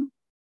 Over to you.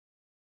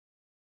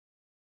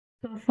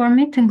 So for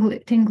me,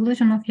 the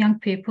inclusion of young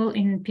people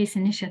in peace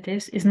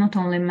initiatives is not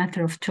only a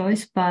matter of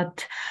choice,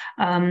 but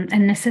a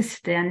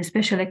necessity, and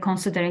especially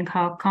considering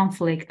how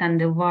conflict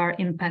and the war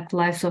impact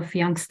lives of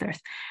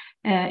youngsters.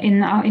 In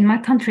my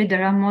country,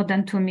 there are more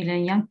than 2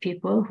 million young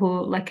people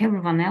who, like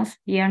everyone else,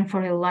 yearn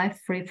for a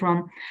life free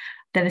from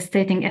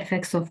devastating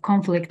effects of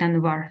conflict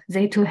and war.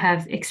 They too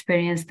have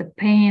experienced the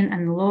pain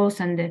and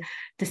loss and the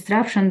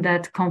disruption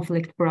that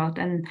conflict brought.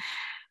 And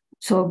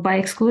so by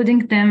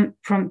excluding them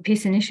from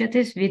peace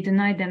initiatives, we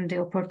deny them the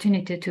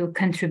opportunity to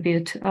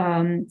contribute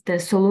the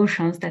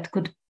solutions that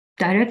could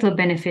directly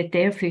benefit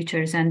their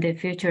futures and the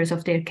futures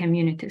of their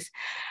communities.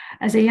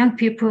 As a young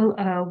people,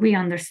 we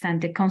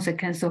understand the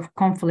consequence of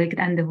conflict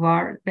and the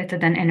war better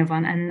than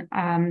anyone,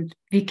 and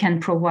we can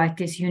provide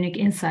this unique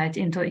insight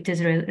into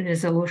its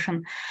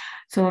resolution.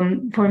 So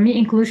for me,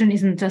 inclusion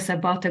isn't just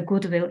about a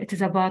goodwill, it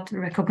is about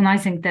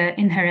recognizing the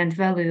inherent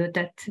value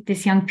that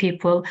these young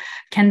people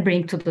can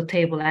bring to the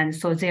table. And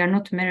so they are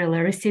not merely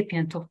a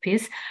recipient of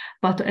peace,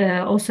 but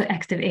also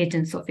active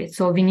agents of it.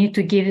 So we need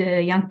to give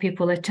young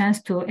people a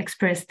chance to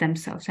express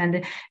themselves.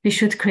 And we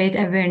should create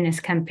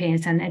awareness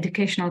campaigns and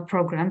educational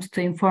programs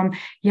to inform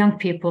young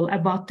people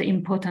about the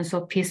importance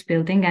of peace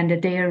building and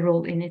their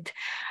role in it.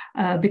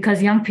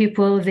 Because young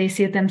people, they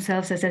see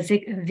themselves as a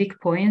weak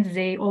point.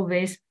 They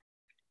always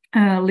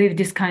leave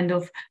this kind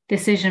of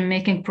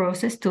decision-making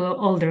process to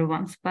older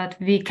ones, but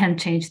we can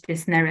change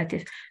this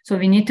narrative. So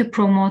we need to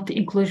promote the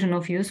inclusion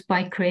of youth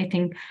by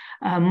creating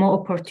more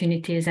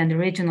opportunities and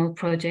regional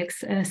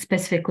projects,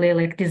 specifically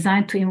like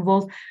designed to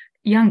involve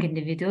young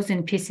individuals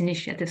in peace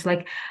initiatives,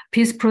 like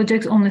peace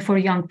projects only for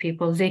young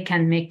people. They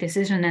can make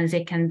decisions and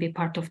they can be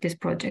part of these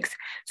projects.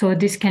 So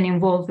this can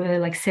involve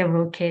like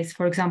several cases.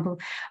 For example,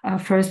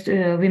 first,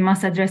 we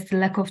must address the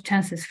lack of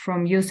chances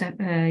from youth,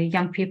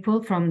 young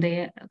people from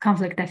the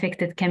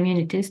conflict-affected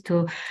communities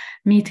to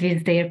meet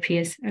with their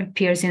peers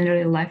in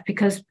real life,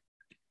 because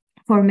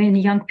for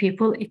many young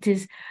people, it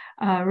is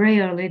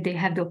rarely they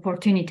have the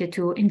opportunity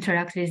to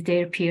interact with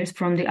their peers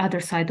from the other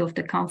side of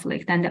the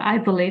conflict. And I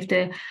believe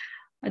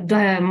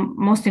the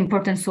most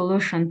important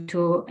solution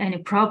to any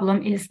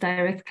problem is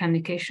direct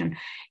communication.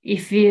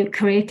 If we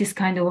create this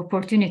kind of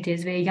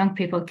opportunities where young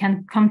people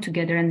can come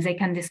together and they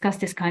can discuss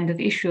this kind of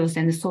issues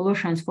and the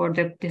solutions for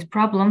these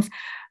problems,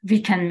 we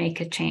can make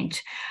a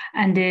change.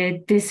 And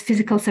this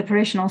physical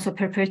separation also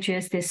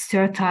perpetuates these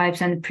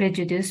stereotypes and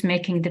prejudice,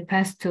 making the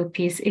path to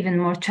peace even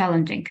more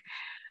challenging.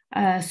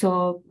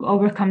 So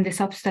overcome this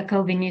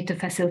obstacle, we need to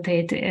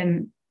facilitate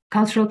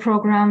cultural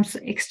programs,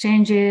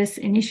 exchanges,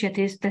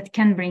 initiatives that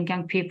can bring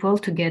young people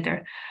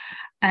together.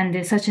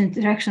 And such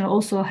interaction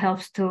also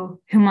helps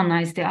to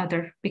humanize the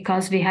other,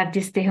 because we have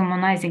this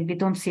dehumanizing. We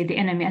don't see the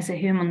enemy as a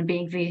human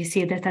being, we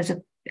see that as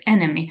an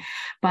enemy.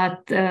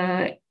 But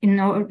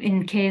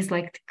in case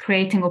like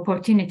creating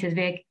opportunities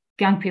where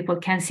young people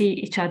can see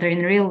each other in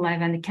real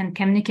life and can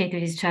communicate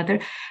with each other,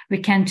 we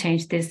can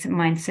change this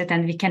mindset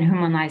and we can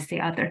humanize the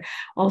other.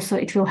 Also,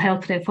 it will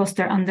help to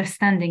foster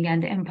understanding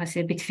and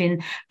empathy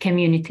between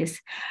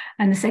communities.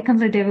 And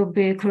secondly, they will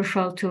be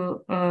crucial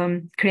to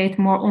create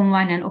more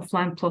online and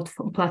offline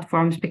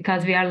platforms,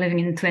 because we are living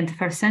in the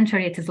 21st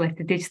century. It is like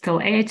the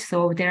digital age.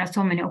 So there are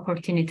so many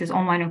opportunities,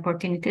 online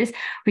opportunities.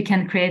 We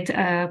can create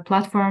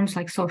platforms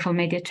like social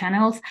media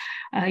channels.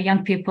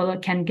 Young people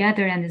can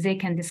gather and they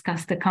can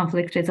discuss the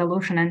conflict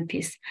resolution and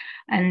peace.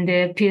 And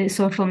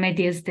social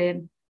media is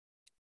the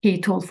key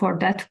tool for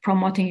that,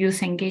 promoting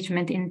youth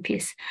engagement in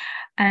peace.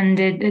 And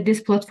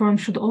this platform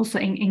should also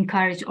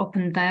encourage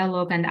open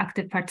dialogue and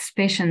active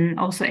participation,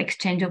 also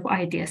exchange of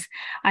ideas.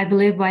 I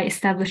believe by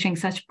establishing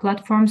such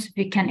platforms,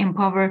 we can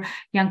empower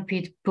young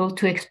people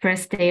to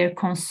express their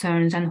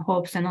concerns and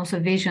hopes and also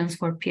visions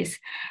for peace.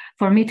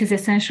 For me, it is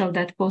essential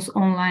that both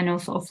online and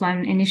also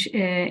offline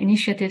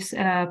initiatives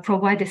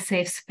provide a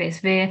safe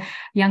space where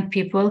young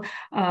people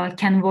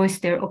can voice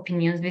their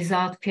opinions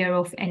without fear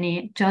of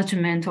any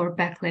judgment or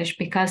backlash.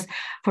 Because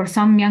for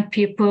some young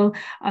people,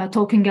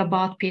 talking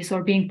about peace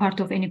or being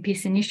part of any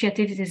peace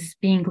initiative is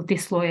being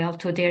disloyal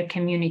to their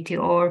community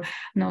or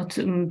not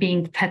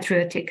being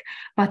patriotic.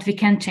 But we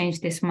can change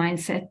this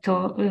mindset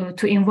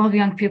to involve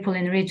young people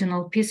in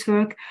regional peace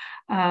work.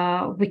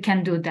 We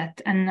can do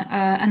that. And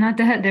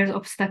there's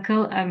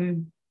obstacle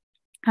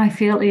I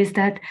feel is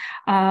that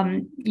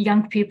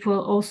young people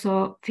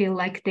also feel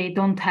like they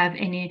don't have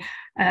any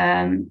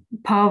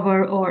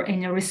power or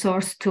any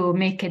resource to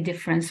make a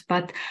difference.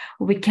 But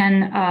we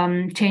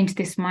can change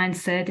this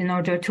mindset in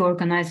order to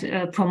organize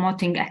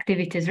promoting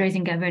activities,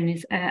 raising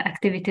awareness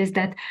activities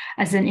that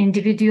as an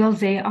individual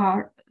they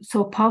are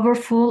so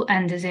powerful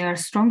and they are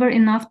stronger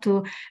enough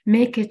to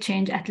make a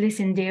change, at least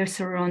in their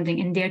surrounding,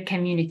 in their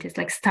communities,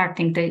 like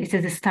it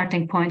is a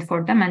starting point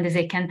for them. And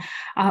they can,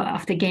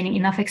 after gaining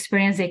enough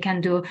experience, they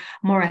can do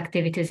more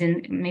activities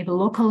in maybe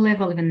local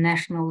level, even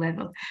national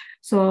level.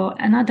 So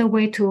another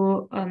way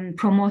to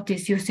promote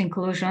this youth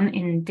inclusion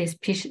in these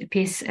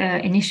peace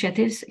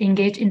initiatives,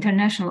 engage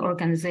international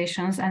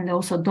organizations and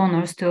also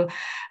donors to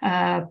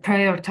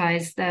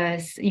prioritize the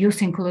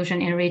youth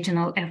inclusion in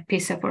regional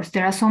peace efforts.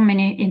 There are so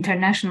many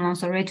international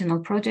or regional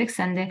projects,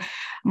 and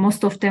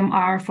most of them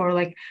are for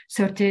like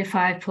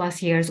 35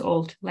 plus years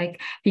old. Like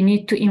we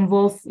need to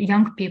involve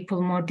young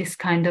people more this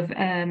kind of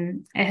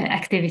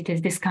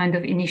activities, this kind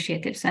of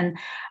initiatives. And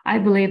I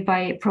believe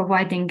by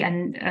providing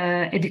an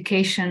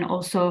education,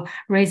 also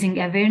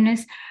raising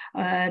awareness,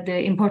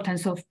 the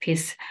importance of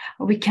peace,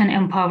 we can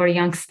empower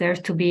youngsters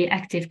to be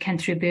active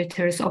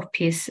contributors of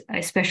peace,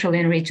 especially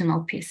in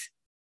regional peace.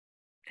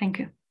 Thank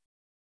you.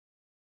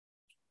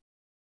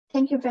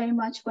 Thank you very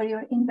much for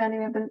your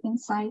invaluable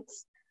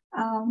insights.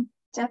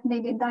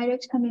 Definitely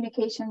direct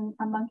communication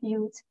among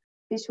youth,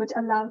 which would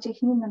allow to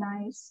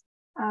humanize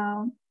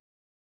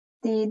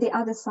the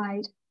other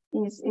side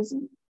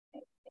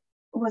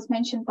was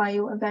mentioned by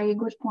you, a very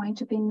good point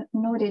to be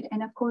noted.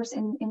 And of course,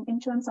 in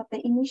terms of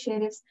the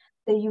initiatives,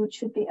 the youth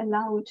should be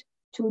allowed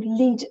to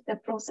lead the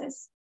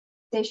process.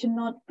 They should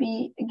not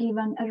be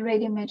given a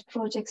ready-made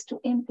projects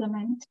to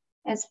implement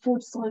as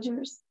foot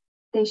soldiers.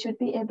 They should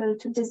be able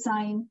to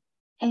design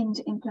and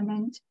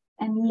implement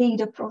and lead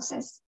a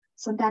process.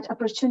 So that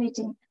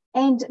opportunity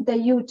and the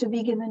youth to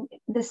be given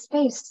the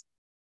space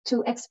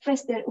to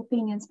express their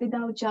opinions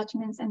without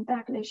judgments and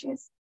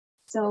backlashes.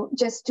 So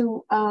just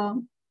to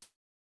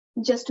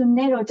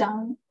narrow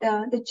down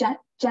the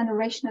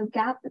generational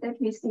gap that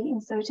we see in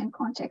certain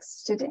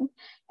contexts today.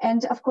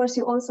 And of course,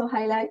 you also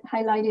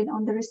highlighted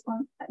on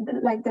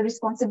the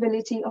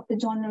responsibility of the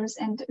donors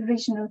and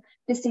regional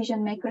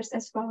decision makers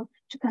as well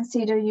to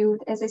consider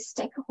youth as a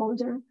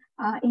stakeholder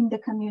in the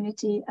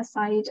community,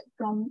 aside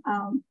from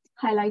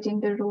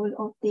highlighting the role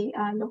of the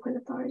local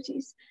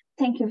authorities.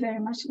 Thank you very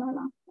much,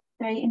 Lola.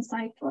 Very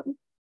insightful.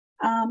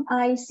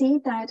 I see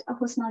that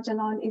Husna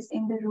Jalal is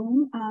in the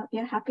room. We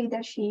are happy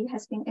that she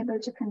has been able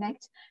to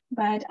connect,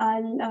 but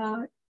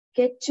I'll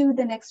get to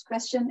the next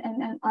question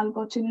and then I'll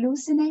go to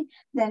Lucine,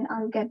 then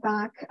I'll get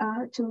back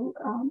to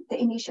the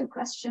initial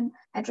question,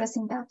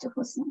 addressing that to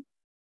Husna.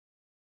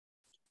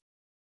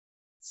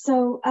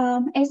 So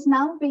as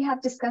now we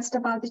have discussed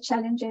about the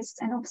challenges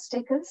and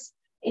obstacles,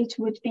 it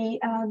would be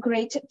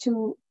great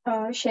to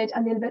shed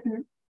a little bit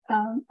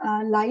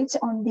light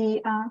on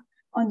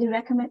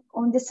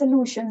the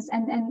solutions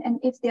and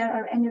if there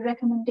are any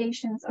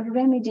recommendations or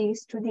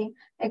remedies to the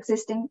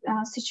existing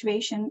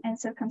situation and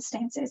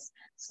circumstances.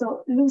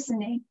 So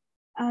Lucine,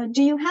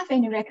 do you have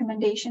any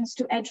recommendations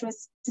to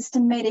address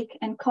systematic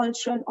and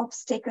cultural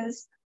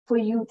obstacles for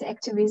youth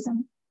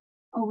activism?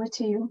 Over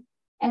to you.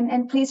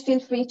 And please feel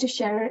free to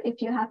share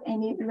if you have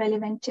any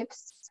relevant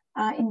tips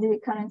in the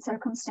current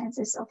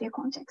circumstances of your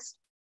context.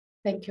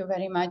 Thank you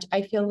very much.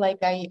 I feel like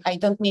I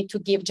don't need to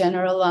give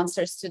general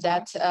answers to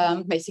that.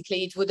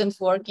 Basically, it wouldn't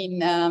work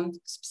in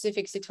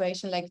specific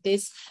situation like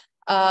this.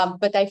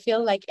 But I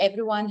feel like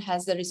everyone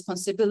has the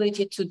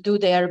responsibility to do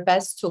their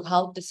best to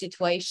help the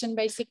situation,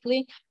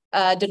 basically.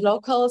 The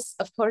locals,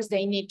 of course,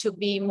 they need to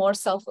be more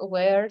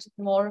self-aware,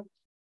 more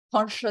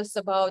conscious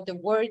about the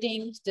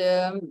wording,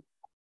 the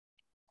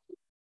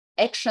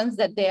actions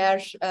that they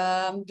are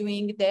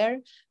doing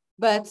there.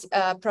 But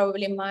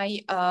probably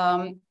my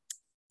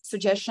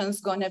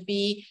suggestions gonna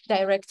be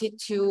directed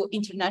to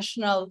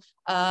international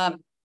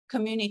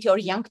community or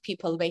young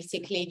people,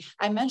 basically.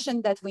 I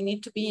mentioned that we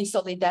need to be in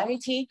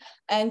solidarity.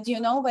 And,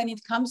 you know, when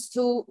it comes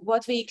to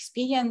what we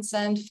experience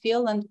and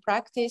feel and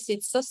practice,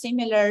 it's so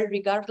similar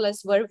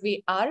regardless where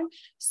we are.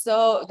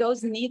 So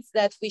those needs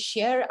that we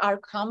share are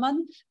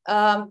common.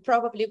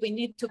 Probably we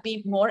need to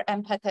be more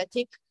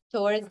empathetic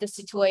towards the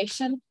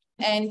situation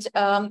and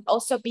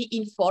also be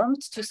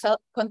informed to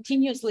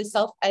continuously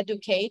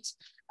self-educate,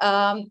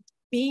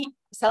 be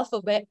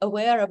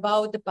self-aware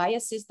about the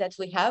biases that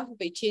we have,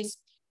 which is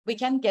we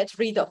can't get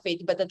rid of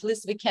it, but at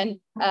least we can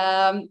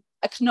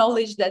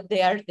acknowledge that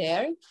they are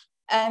there.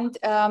 And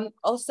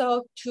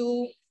also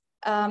to,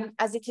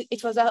 as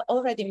it was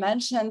already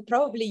mentioned,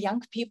 probably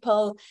young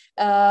people,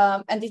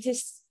 and it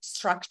is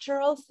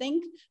structural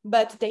thing,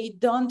 but they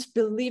don't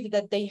believe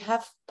that they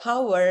have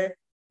power,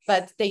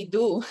 but they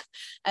do,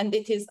 and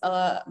it is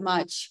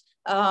much.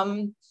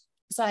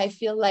 So I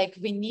feel like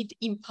we need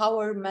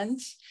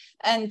empowerment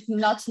and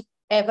not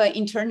ever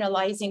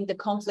internalizing the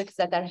conflicts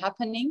that are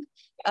happening.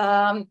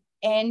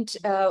 And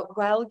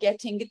while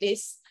getting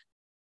this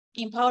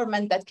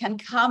empowerment that can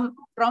come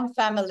from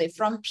family,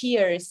 from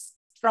peers,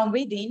 from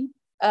within,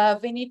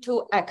 we need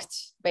to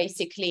act,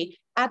 basically.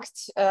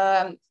 Act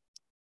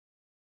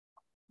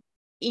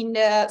in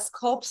the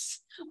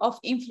scopes of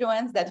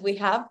influence that we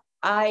have.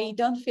 I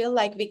don't feel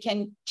like we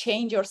can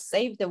change or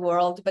save the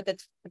world, but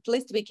at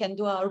least we can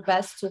do our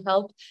best to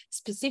help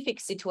specific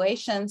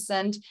situations.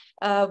 And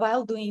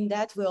while doing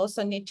that, we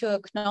also need to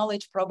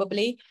acknowledge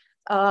probably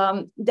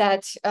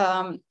that,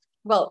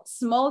 well,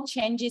 small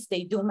changes,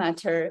 they do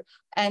matter,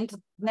 and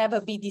never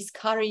be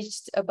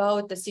discouraged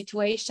about the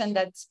situation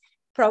that's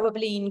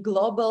probably in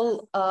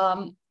global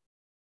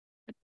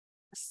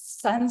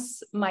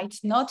sense might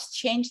not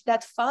change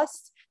that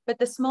fast, but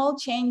the small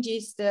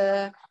changes,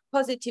 the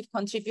positive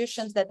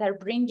contributions that are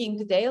bringing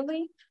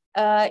daily,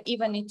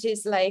 even it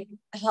is like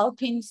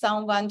helping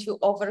someone to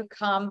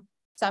overcome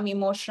some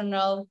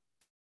emotional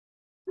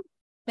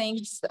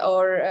things,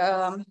 or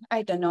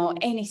I don't know,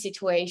 any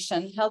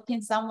situation,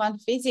 helping someone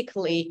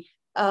physically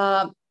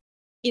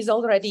is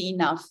already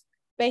enough.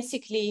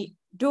 Basically,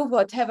 do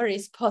whatever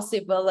is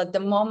possible at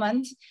the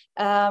moment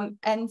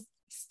and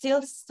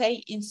still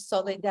stay in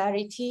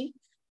solidarity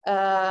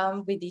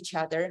with each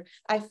other.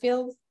 I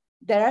feel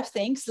there are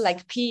things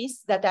like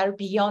peace that are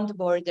beyond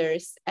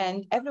borders,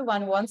 and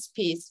everyone wants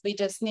peace. We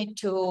just need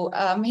to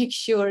make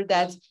sure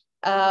that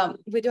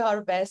we do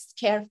our best,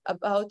 care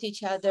about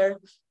each other,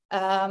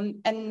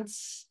 and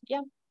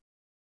yeah,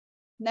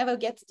 never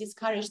get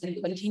discouraged and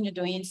continue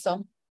doing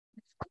so.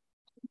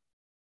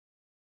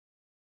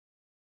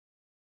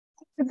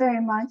 Thank you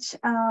very much.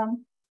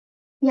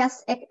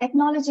 Yes,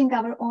 acknowledging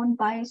our own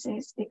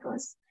biases,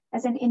 because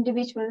as an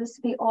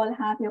individuals, we all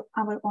have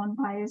our own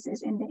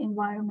biases in the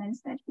environments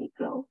that we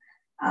grow.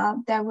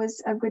 That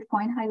was a good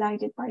point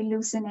highlighted by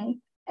Lucine,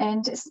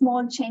 and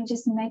small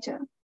changes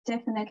matter,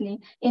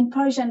 definitely. In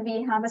Persian,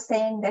 we have a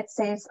saying that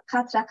says,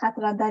 "Khatra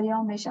khatra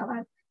darya mein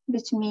shavad,"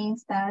 which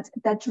means that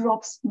the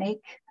drops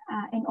make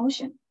an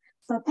ocean.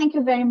 So thank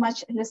you very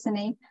much,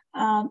 Lucine.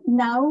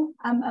 Now,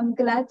 I'm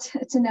glad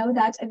to know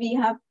that we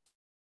have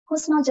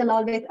Husna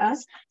Jalal with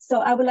us. So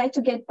I would like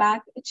to get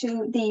back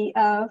to the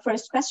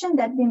first question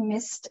that we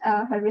missed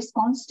her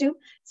response to.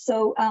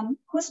 So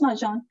Husna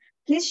Jan,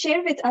 please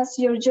share with us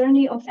your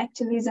journey of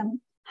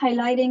activism,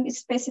 highlighting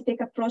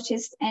specific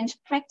approaches and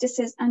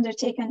practices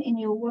undertaken in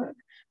your work.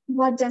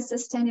 What does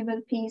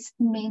sustainable peace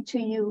mean to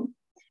you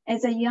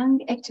as a young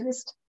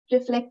activist,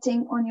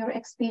 reflecting on your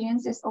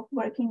experiences of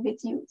working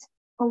with youth?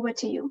 Over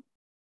to you.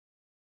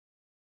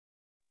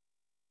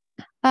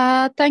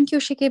 Thank you,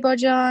 Shakiba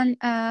Jan.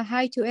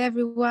 Hi to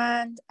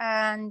everyone,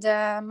 and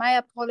my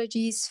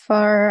apologies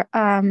for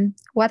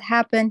what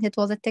happened. It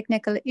was a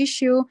technical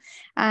issue,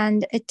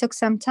 and it took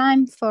some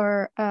time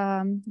for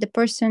the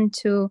person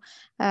to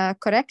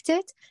correct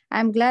it.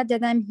 I'm glad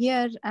that I'm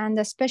here, and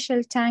a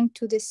special thank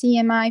to the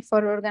CMI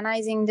for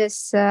organizing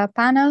this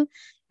panel.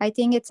 I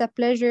think it's a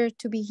pleasure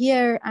to be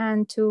here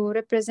and to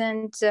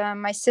represent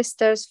my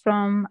sisters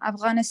from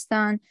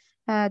Afghanistan,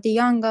 the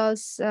young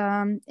girls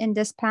in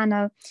this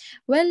panel.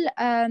 Well,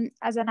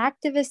 as an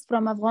activist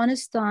from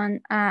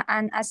Afghanistan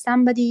and as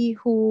somebody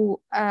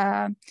who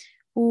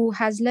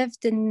has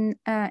lived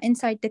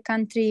inside the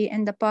country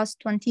in the past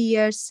 20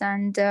 years,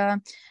 and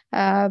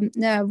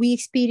we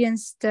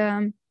experienced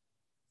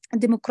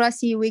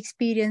democracy, we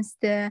experienced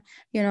the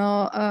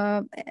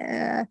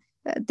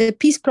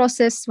peace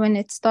process when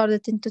it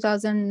started in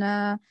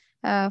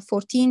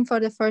 2014 for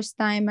the first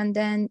time, and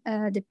then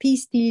the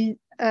peace deal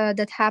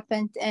that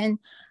happened in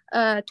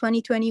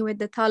 2020 with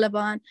the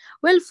Taliban.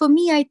 Well, for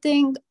me, I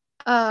think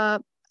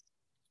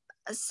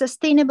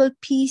sustainable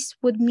peace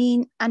would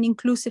mean an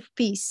inclusive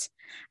peace.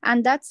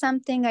 and that's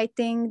something I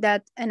think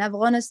that in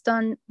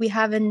Afghanistan we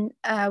haven't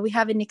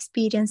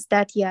experienced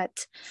that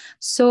yet.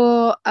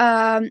 So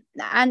and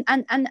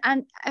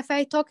if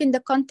I talk in the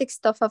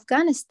context of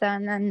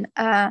Afghanistan, and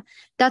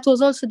that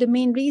was also the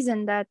main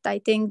reason that I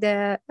think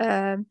the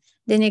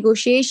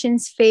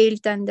negotiations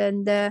failed, and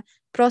then the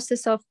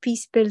process of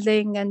peace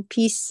building and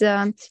peace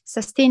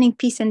sustaining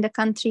peace in the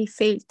country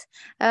failed,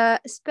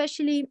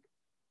 especially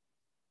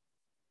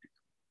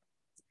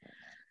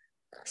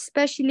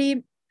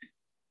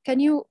can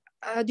you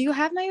do you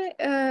have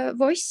my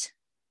voice?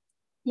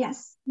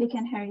 Yes, we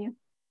can hear you.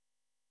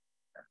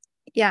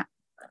 Yeah.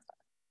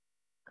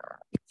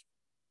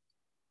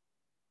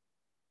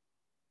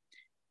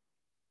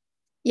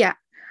 Yeah,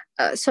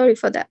 sorry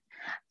for that.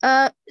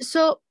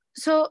 So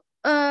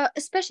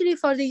especially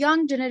for the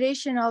young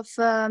generation of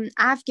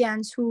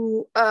Afghans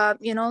who,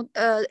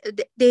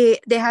 they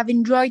have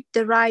enjoyed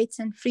the rights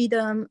and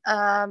freedom,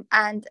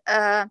 and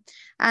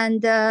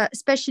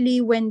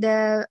especially when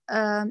the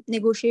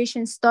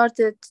negotiations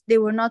started, they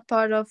were not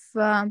part of.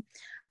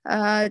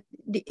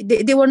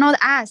 They were not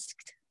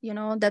asked,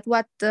 that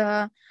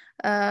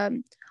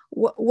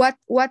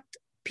what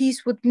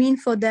peace would mean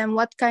for them,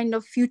 what kind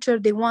of future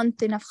they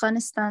want in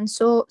Afghanistan.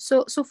 So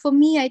for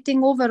me, I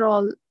think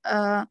overall,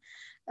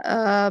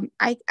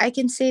 I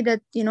can say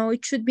that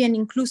it should be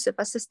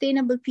a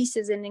sustainable peace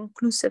is an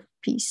inclusive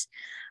peace,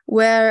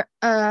 where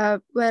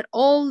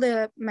all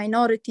the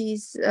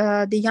minorities,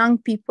 the young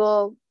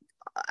people,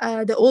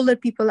 the older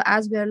people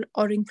as well,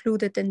 are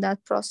included in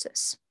that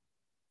process.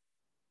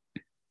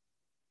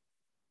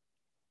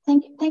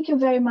 Thank you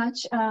very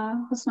much,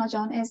 Husna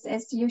Jan,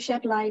 as you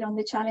shed light on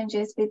the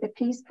challenges with the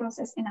peace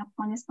process in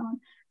Afghanistan.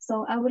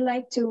 So I would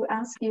like to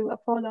ask you a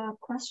follow-up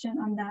question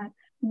on that.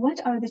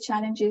 What are the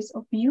challenges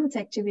of youth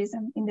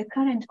activism in the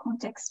current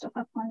context of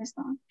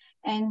Afghanistan?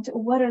 And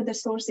what are the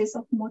sources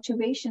of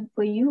motivation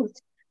for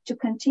youth to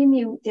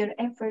continue their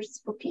efforts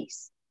for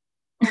peace?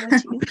 Over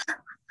to you.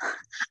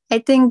 I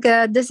think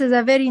this is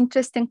a very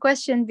interesting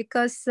question,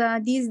 because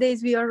these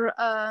days we are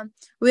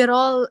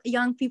all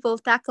young people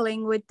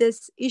tackling with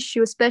this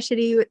issue,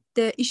 especially with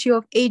the issue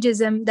of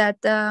ageism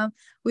that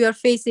we are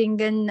facing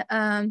in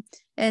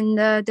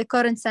the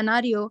current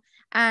scenario.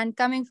 And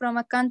coming from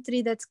a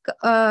country that's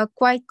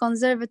quite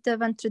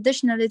conservative and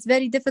traditional, it's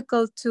very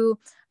difficult to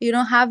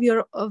have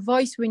your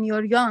voice when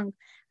you're young.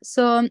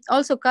 So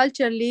also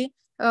culturally,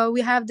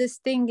 we have this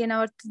thing in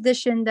our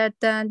tradition that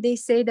they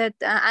say that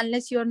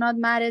unless you're not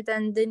married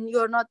and then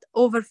you're not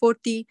over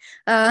 40,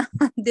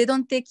 they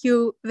don't take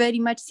you very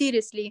much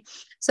seriously.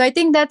 So I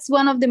think that's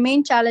one of the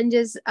main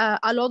challenges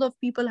a lot of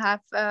people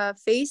have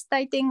faced,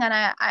 I think, and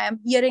I am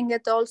hearing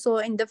it also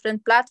in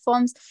different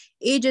platforms,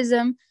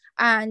 ageism.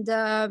 And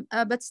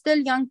but still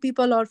young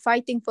people are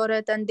fighting for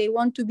it, and they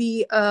want to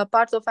be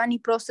part of any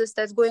process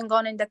that's going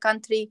on in the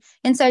country,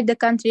 inside the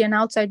country and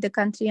outside the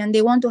country, and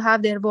they want to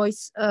have their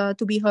voice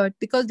to be heard,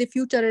 because the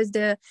future is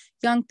the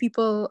young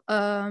people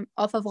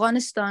of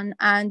Afghanistan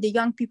and the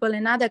young people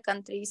in other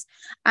countries.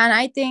 And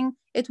I think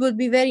it would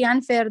be very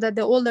unfair that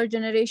the older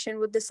generation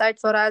would decide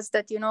for us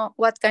that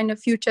what kind of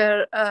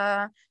future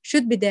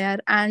should be there,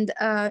 and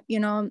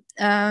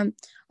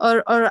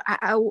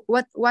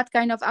what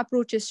kind of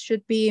approaches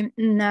should be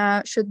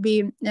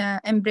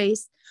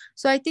embraced.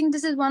 So I think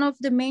this is one of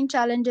the main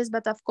challenges.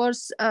 But of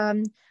course,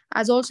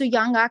 as also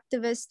young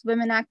activists,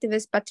 women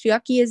activists,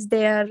 patriarchy is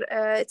there.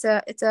 It's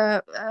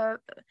a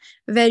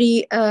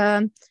very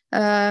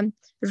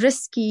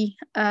risky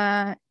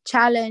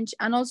challenge,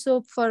 and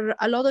also for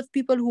a lot of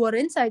people who are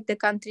inside the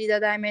country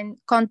that I'm in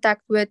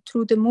contact with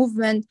through the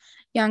movement,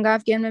 Young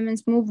Afghan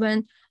Women's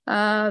Movement,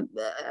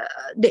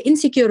 the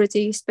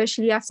insecurity,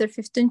 especially after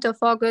 15th of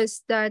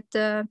August, that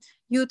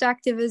youth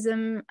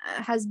activism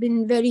has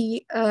been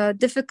very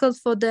difficult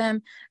for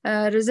them,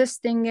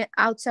 resisting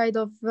outside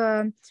of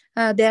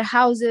their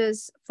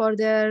houses for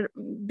their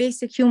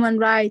basic human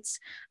rights.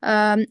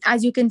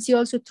 As you can see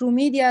also through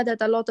media,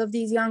 that a lot of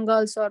these young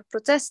girls are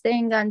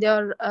protesting, and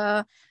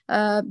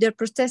they're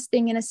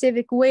protesting in a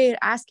civic way,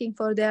 asking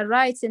for their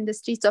rights in the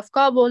streets of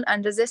Kabul,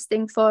 and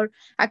resisting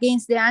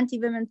against the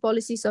anti-women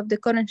policies of the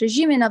current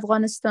regime in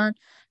Afghanistan.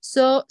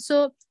 So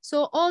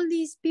all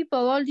these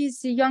people, all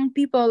these young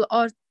people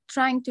are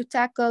trying to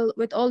tackle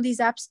with all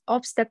these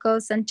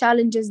obstacles and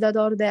challenges that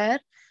are there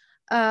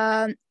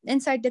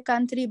inside the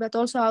country, but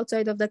also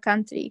outside of the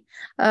country,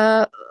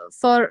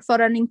 for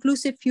an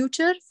inclusive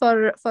future,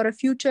 for a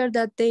future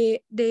that they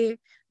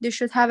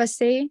should have a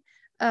say,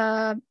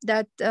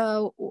 that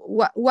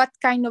what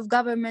kind of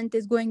government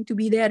is going to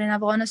be there in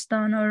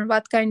Afghanistan, or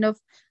what kind of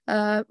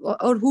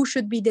or who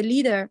should be the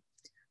leader.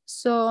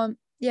 So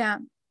yeah,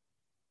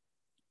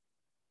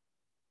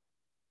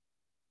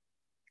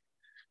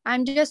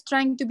 I'm just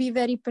trying to be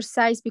very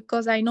precise,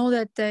 because I know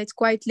that it's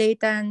quite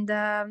late, and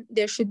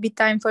there should be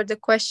time for the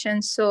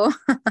questions. So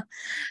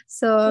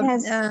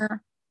Yes.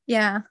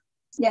 Yeah.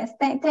 Yes,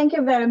 thank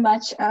you very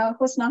much.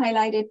 Husna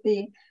highlighted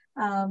the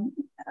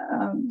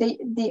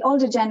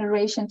older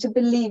generation to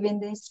believe in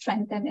the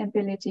strength and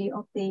ability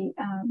of the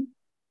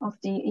of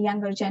the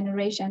younger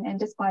generation. And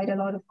despite a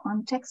lot of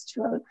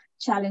contextual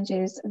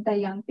challenges, the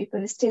young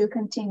people still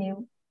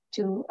continue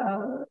to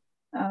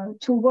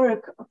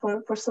work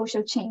for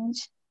social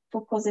change,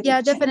 for positive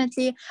Yeah, change.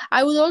 definitely.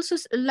 I would also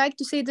like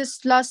to say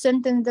this last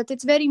sentence, that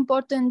it's very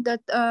important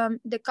that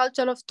the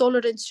culture of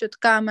tolerance should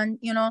come, and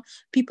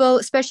people,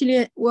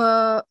 especially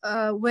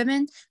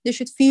women, they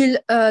should feel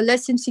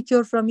less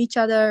insecure from each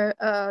other,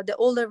 the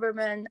older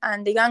women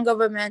and the younger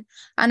women.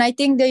 And I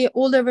think the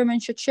older women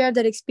should share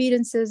their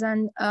experiences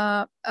and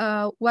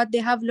what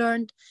they have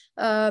learned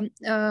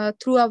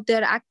throughout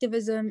their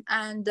activism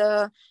and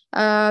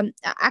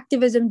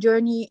activism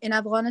journey in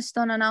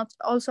Afghanistan and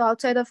also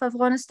outside of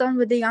Afghanistan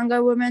with the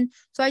younger women.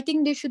 So I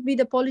think they should be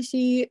the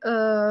policy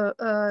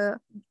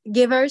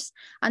givers,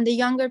 and the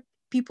younger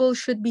people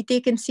should be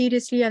taken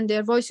seriously, and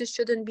their voices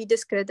shouldn't be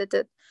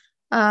discredited.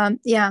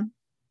 Yeah.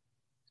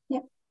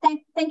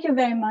 Thank you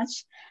very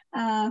much,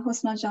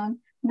 Husna John.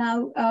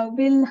 Now,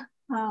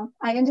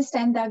 I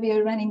understand that we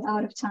are running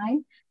out of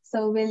time,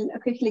 so we'll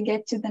quickly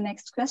get to the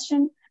next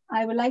question.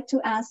 I would like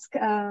to ask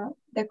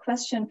the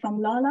question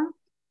from Lola.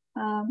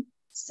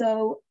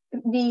 So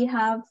we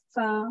have,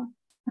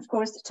 of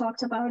course,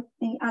 talked about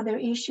the other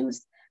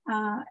issues,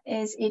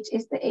 as it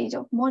is the age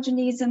of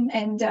modernism,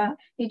 and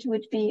it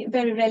would be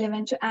very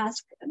relevant to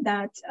ask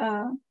that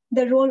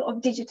the role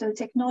of digital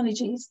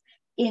technologies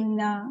in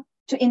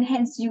to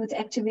enhance youth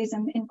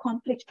activism in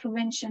conflict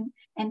prevention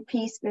and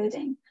peace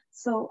building.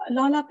 So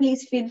Lola,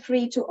 please feel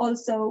free to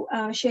also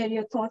share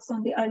your thoughts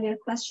on the earlier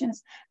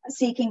questions,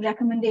 seeking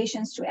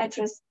recommendations to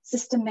address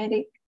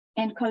systematic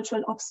and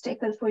cultural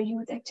obstacle for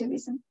youth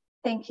activism.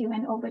 Thank you,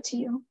 and over to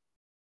you.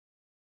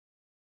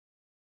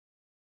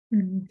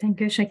 Thank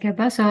you,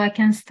 Shakeba. So I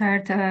can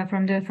start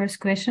from the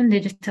first question: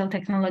 digital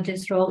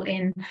technology's role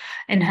in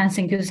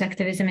enhancing youth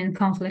activism in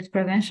conflict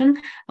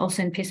prevention,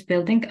 also in peace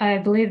building. I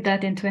believe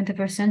that in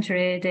 21st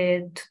century,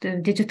 the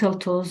digital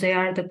tools, they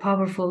are the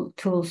powerful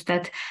tools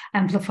that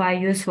amplify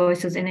youth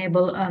voices,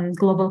 enable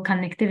global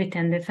connectivity,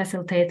 and they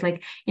facilitate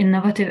like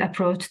innovative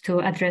approach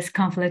to address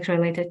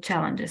conflict-related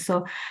challenges.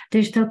 So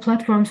digital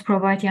platforms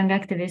provide young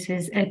activists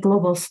with a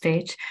global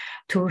stage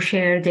to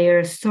share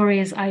their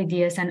stories,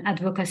 ideas, and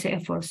advocacy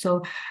efforts.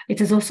 So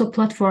it is also a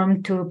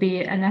platform to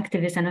be an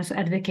activist and also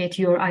advocate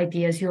your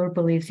ideas, your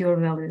beliefs, your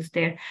values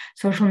there.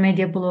 Social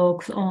media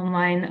blogs,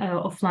 online,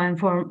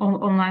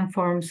 online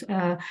forums,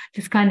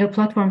 this kind of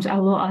platforms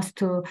allow us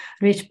to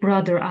reach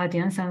broader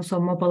audience and also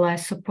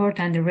mobilize support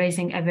and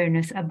raising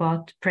awareness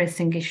about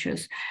pressing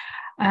issues.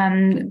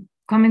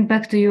 Coming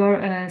back to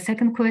your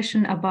second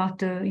question about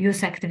the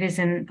youth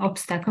activism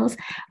obstacles,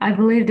 I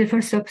believe the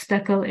first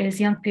obstacle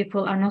is young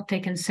people are not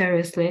taken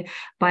seriously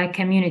by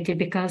community,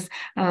 because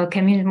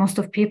most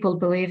of people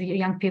believe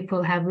young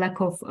people have lack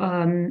of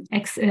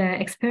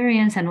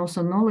experience and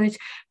also knowledge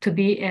to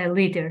be a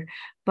leader.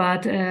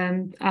 But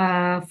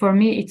for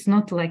me, it's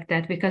not like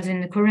that, because in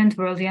the current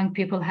world, young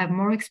people have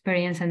more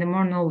experience and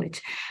more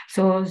knowledge.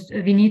 So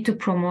we need to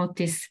promote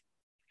this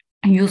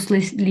youth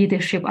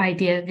leadership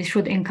idea. We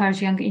should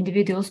encourage young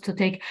individuals to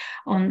take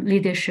on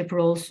leadership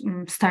roles,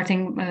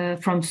 starting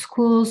from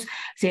schools,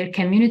 their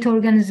community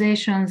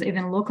organizations,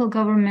 even local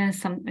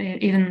governments,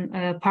 even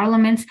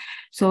parliaments.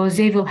 So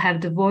they will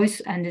have the voice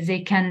and they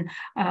can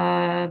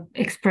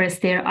express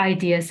their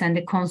ideas and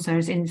the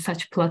concerns in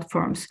such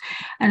platforms.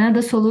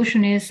 Another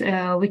solution is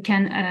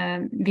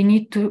we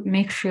need to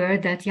make sure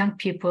that young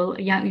people,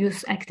 young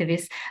youth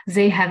activists,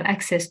 they have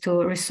access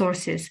to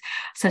resources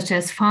such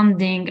as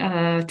funding,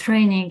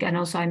 training, and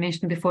also I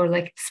mentioned before,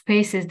 like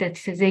spaces that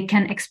they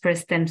can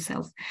express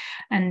themselves.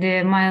 And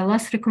my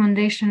last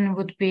recommendation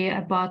would be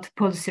about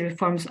policy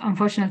reforms.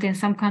 Unfortunately, in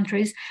some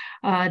countries,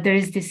 there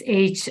is this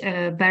age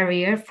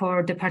barrier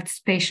for the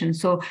participation.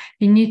 So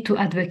we need to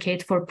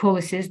advocate for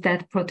policies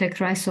that protect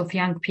rights of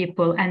young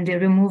people and they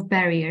remove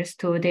barriers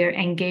to their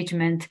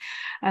engagement,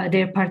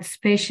 their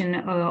participation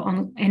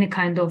on any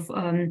kind of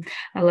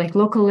like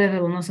local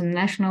level and also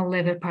national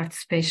level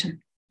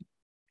participation.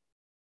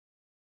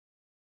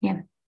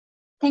 Yeah.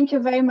 Thank you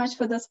very much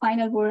for those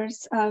final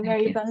words.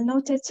 Very well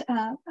noted,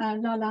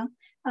 Lola.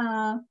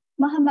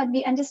 Mohammed,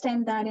 we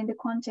understand that in the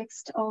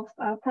context of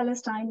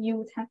Palestine,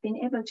 youth have been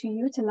able to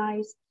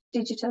utilize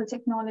digital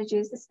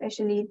technologies,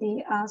 especially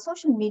the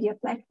social media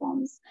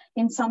platforms.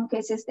 In some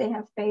cases, they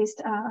have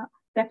faced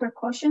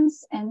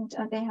repercussions and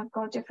they have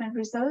got different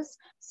results.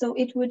 So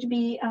it would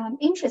be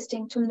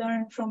interesting to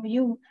learn from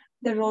you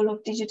the role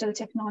of digital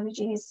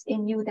technologies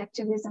in youth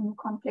activism,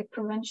 conflict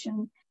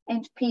prevention,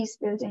 and peace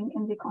building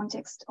in the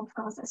context of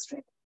Gaza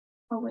Strip.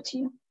 Over to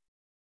you.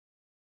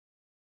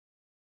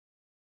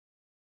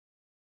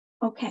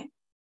 Okay.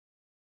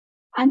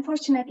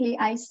 Unfortunately,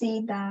 I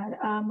see that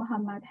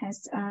Muhammad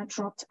has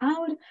dropped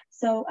out,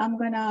 so I'm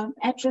gonna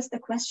address the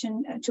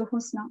question to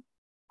Husna.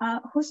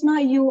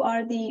 Husna, you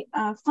are the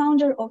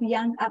founder of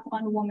Young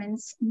Afghan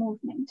Women's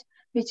Movement,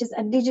 which is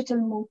a digital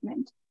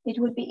movement. It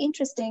would be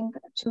interesting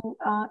to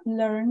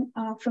learn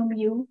from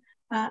you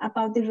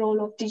about the role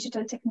of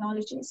digital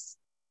technologies.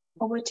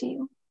 Over to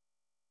you.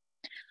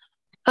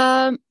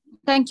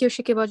 Thank you,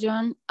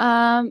 Shakiba-Jan.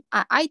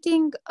 I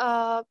think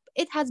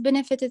it has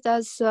benefited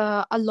us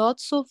a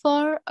lot so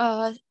far,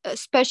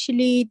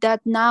 especially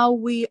that now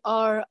we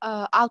are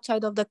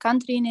outside of the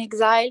country in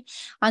exile,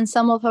 and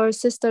some of our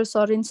sisters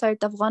are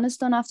inside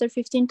Afghanistan after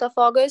 15th of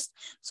August.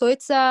 So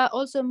it's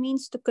also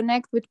means to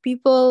connect with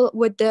people,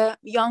 with the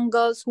young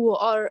girls who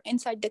are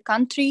inside the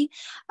country.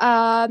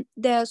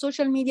 The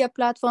social media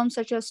platforms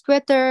such as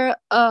Twitter,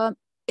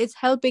 is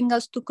helping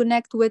us to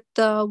connect with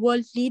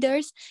world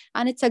leaders,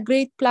 and it's a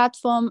great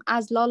platform,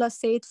 as Lola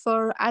said,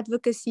 for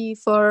advocacy,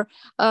 for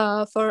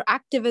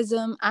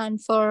activism,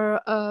 and for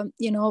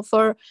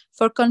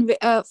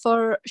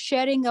for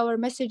sharing our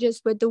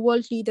messages with the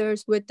world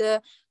leaders, with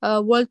the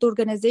world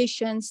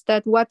organizations,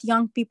 that what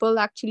young people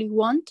actually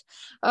want.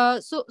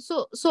 So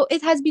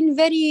it has been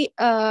very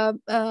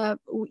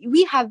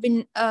we have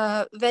been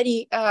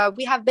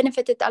we have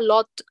benefited a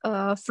lot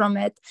from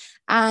it.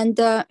 And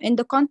in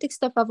the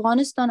context of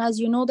Afghanistan,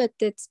 as you know, that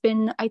it's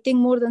been, I think,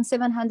 more than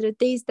 700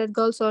 days that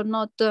girls are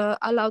not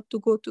allowed to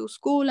go to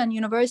school and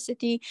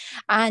university.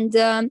 And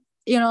uh,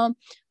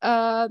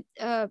 uh,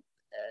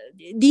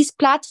 these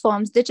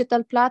platforms,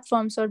 digital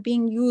platforms, are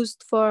being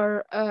used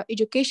for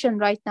education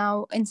right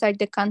now inside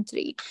the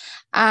country,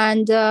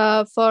 and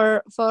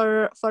for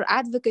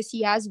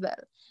advocacy as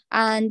well.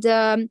 And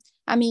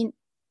I mean,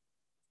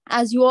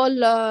 as you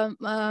all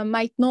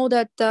might know,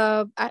 that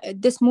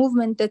this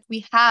movement that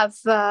we have,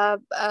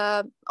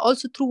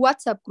 also through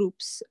WhatsApp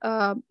groups,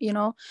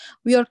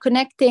 we are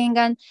connecting,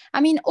 and I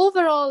mean,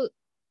 overall,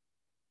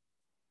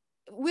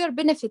 we are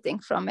benefiting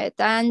from it.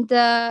 And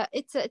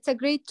it's a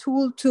great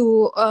tool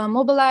to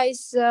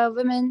mobilize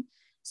women,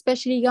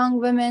 especially young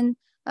women,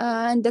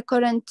 in the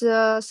current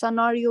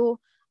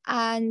scenario,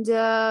 and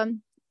to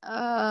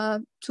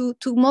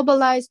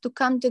mobilize, to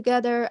come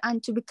together,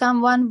 and to become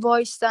one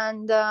voice,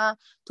 and to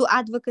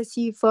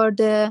advocacy for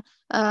the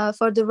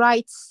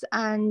rights.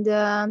 And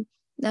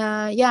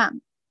yeah.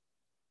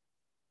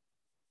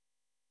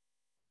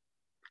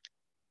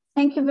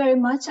 Thank you very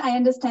much. I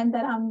understand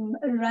that I'm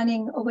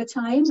running over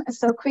time.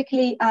 So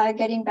quickly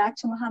getting back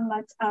to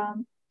Muhammad.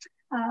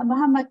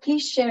 Muhammad,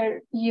 please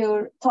share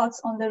your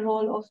thoughts on the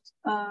role of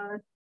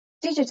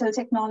digital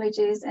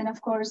technologies, and of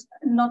course,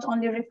 not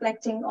only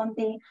reflecting on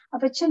the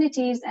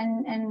opportunities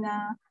and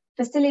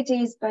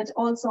facilities, but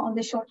also on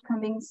the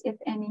shortcomings,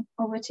 if any.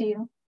 Over to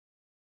you.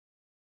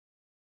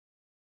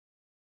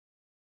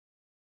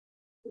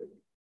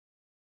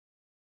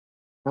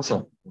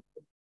 Awesome.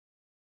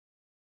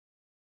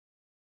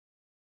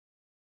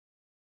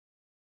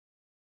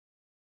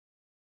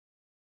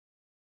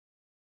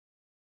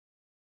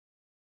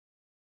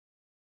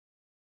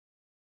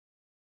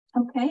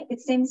 Okay, it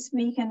seems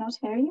we cannot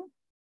hear you.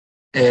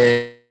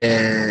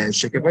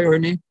 Shakiba, you hear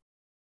me?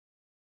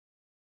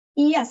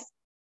 Yes.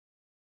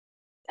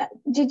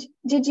 Did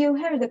you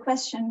hear the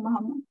question,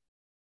 Muhammad?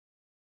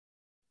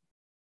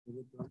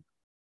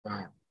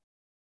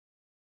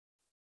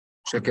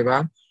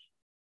 Shakiba?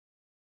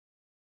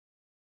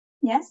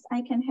 Yes,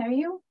 I can hear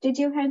you. Did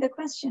you hear the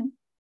question?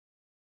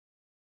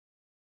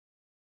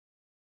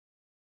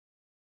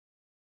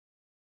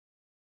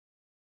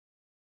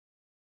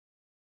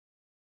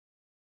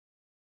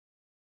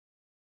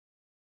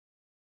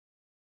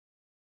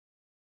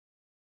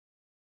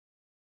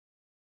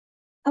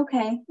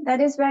 Okay,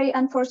 that is very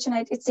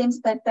unfortunate. It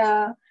seems that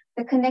the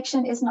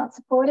connection is not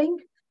supporting.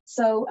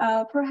 So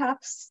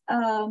perhaps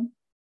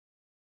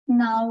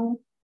now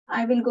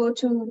I will go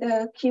to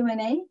the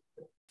Q&A.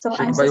 So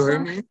I'm so sorry. You hear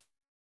me?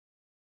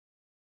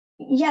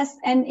 Yes,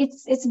 and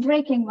it's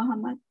breaking,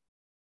 Muhammad.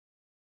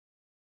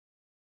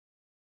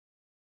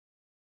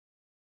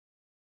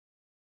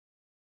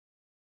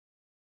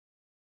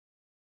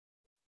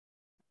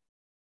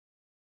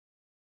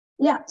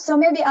 Yeah, so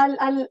maybe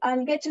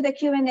I'll get to the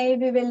Q&A.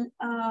 We will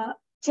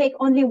take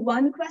only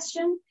one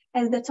question,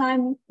 as the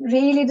time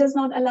really does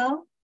not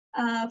allow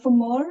for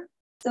more.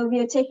 So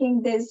we are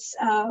taking this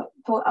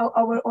for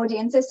our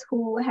audiences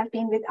who have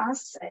been with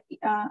us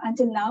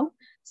until now.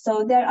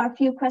 So there are a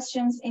few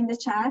questions in the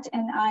chat,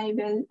 and I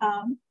will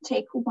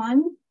take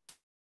one.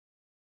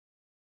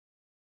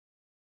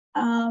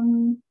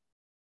 And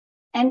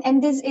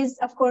this is,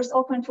 of course,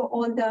 open for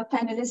all the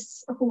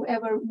panelists,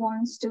 whoever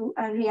wants to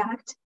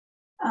react.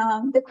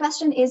 The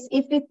question is,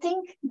 if we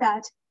think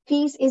that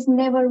peace is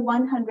never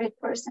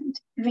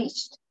 100%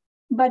 reached,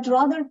 but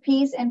rather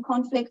peace and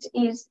conflict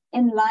is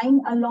in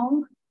line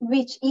along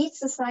which each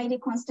society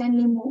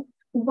constantly moves,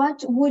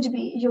 what would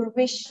be your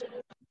wish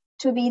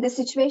to be the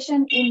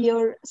situation in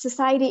your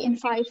society in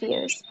 5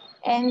 years?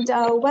 And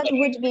what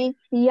would be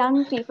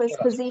young people's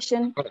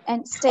position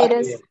and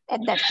status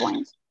at that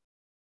point?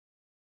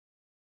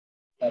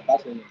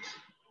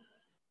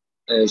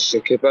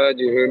 Shakiba,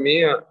 do you hear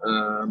me?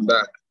 I'm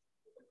back.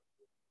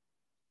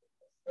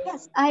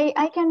 Yes,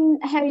 I can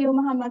hear you,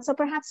 Muhammad. So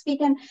perhaps we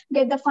can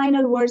get the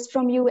final words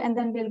from you, and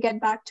then we'll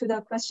get back to the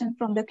question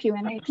from the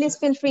Q&A. Please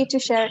feel free to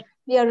share.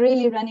 We are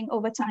really running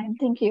over time.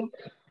 Thank you.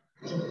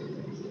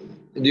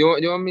 Do you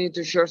want me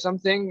to share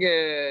something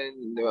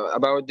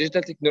about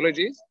digital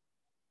technologies?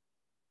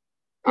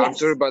 I'm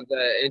sorry, but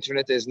the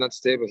internet is not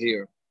stable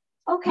here.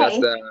 Okay. That's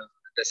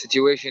the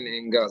situation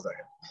in Gaza.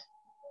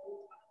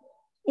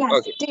 Yes.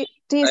 Okay.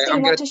 Do you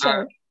still want to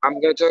share? I'm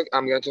gonna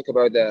talk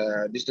about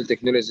the digital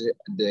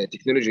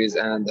technologies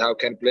and how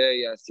can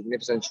play a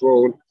significant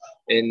role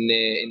in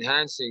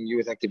enhancing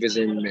youth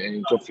activism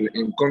in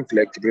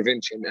conflict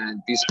prevention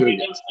and peace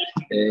building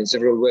in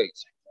several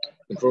ways.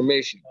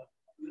 Information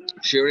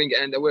sharing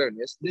and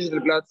awareness.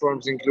 Digital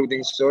platforms,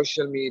 including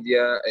social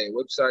media,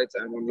 websites,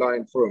 and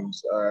online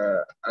forums,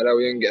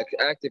 allowing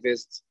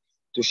activists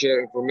to share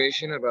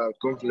information about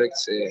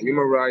conflicts,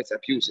 human rights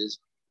abuses,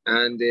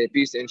 and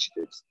peace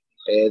initiatives.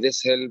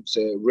 This helps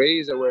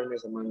raise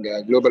awareness among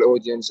a global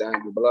audience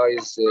and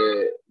mobilize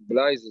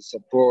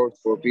support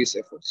for peace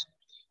efforts.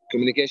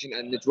 Communication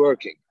and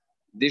networking.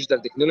 Digital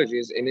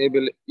technologies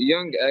enable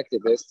young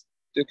activists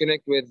to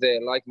connect with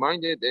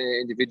like-minded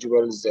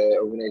individuals,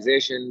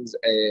 organizations,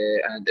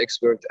 and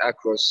experts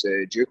across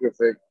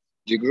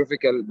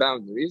geographical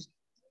boundaries.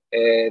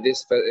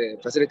 This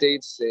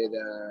facilitates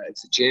the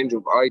exchange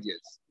of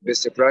ideas,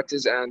 best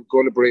practice, and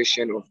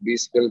collaboration of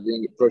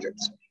peace-building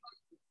projects.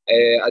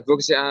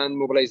 Advocacy and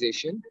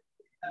mobilization.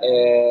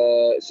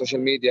 Social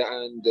media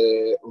and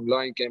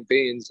online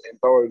campaigns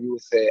empower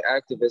youth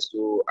activists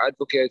to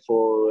advocate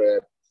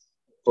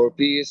for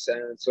peace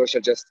and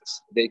social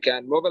justice. They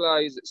can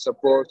mobilize,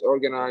 support,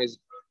 organize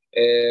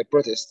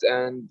protests,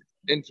 and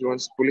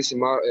influence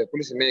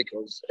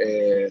policymakers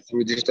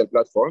through digital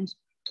platforms.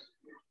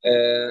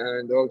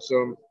 And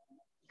also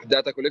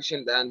data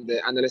collection and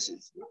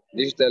analysis.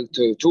 Digital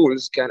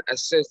tools can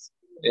assist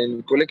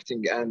in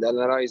collecting and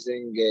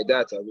analyzing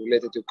data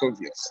related to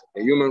conflicts,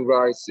 human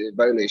rights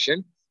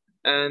violation,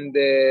 and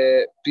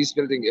peace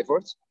building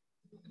efforts.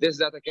 This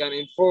data can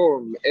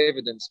inform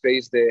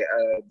evidence-based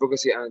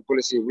advocacy and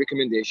policy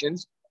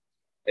recommendations,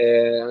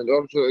 and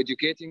also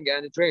educating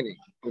and training.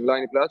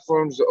 Online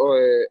platforms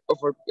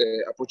offer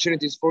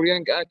opportunities for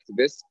young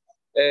activists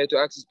to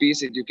access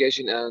peace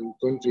education and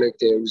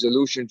conflict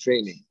resolution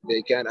training.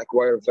 They can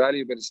acquire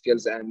valuable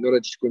skills and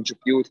knowledge to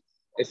contribute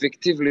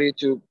effectively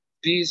to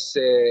peace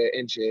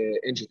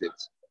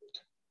initiatives.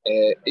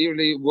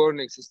 Early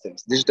warning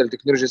systems. Digital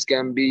technologies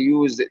can be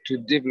used to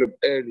develop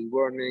early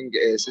warning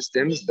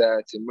systems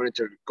that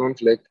monitor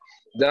conflict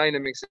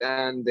dynamics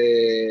and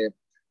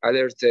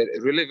alert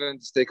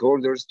relevant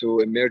stakeholders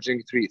to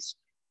emerging threats.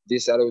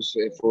 This allows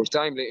for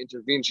timely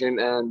intervention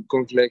and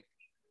conflict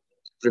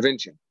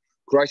prevention.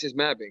 Crisis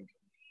mapping.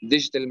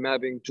 Digital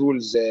mapping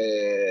tools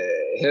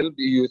help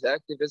youth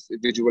activists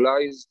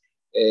visualize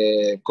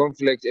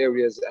conflict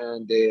areas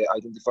and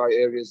identify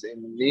areas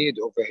in need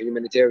of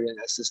humanitarian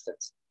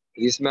assistance.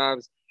 These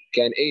maps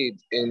can aid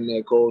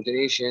in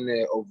coordination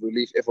of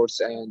relief efforts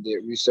and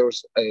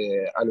resource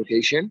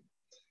allocation.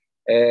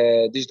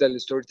 Digital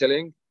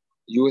storytelling.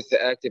 Youth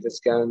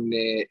activists can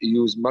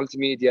use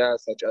multimedia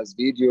such as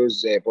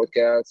videos,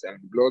 podcasts, and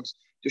blogs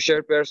to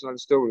share personal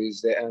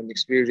stories and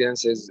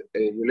experiences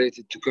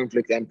related to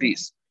conflict and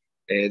peace.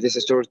 This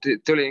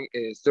storytelling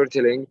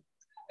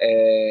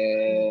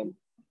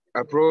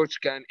approach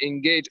can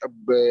engage a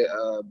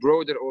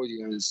broader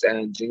audience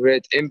and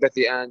generate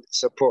empathy and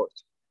support.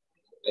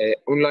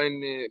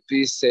 Online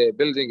peace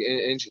building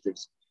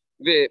initiatives.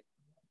 The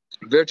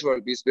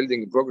virtual peace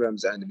building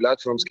programs and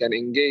platforms can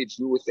engage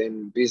youth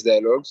in peace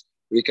dialogues,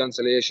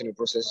 reconciliation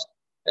process,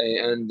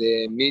 and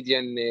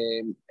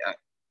median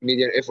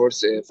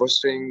efforts,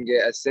 fostering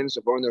a sense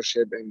of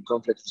ownership in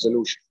conflict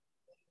resolution.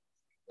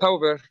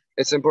 However,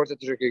 it's important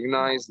to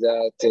recognize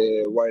that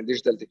while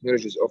digital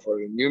technologies offer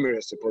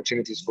numerous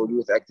opportunities for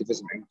youth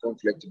activism and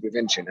conflict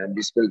prevention and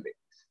peace building,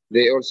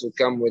 they also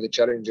come with the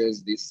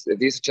challenges.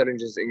 These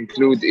challenges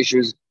include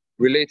issues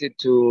related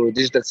to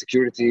digital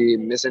security,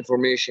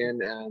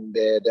 misinformation, and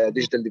the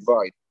digital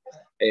divide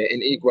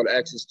in equal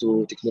access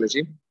to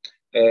technology.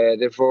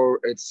 Therefore,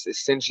 it's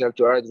essential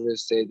to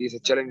address these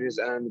challenges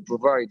and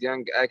provide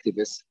young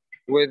activists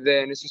with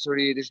the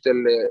necessary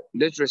digital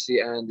literacy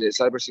and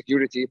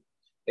cybersecurity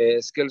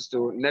skills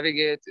to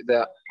navigate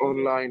the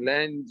online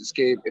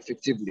landscape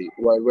effectively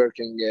while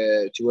working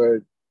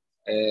toward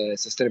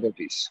sustainable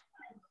peace.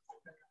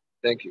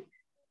 Thank you.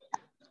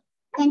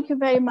 Thank you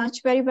very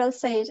much. Very well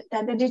said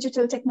that the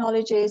digital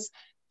technologies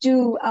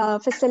do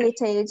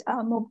facilitate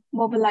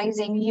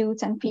mobilizing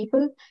youth and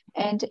people,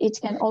 and it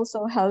can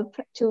also help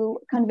to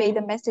convey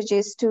the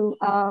messages to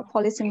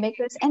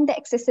policymakers and the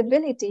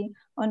accessibility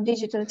on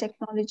digital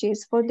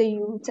technologies for the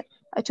youth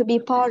to be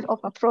part of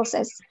a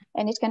process.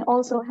 And it can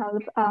also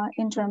help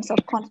in terms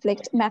of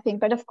conflict mapping.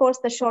 But of course,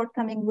 the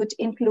shortcoming would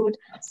include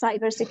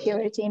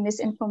cybersecurity,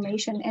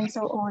 misinformation, and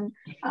so on.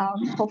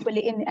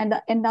 Hopefully in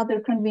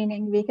another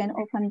convening, we can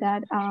open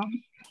that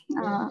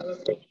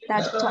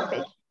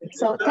topic.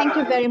 So thank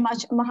you very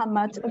much,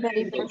 Muhammad,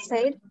 very well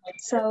said.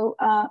 So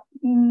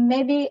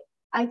maybe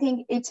I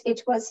think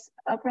it was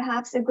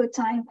perhaps a good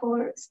time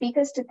for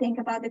speakers to think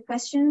about the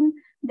question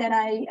that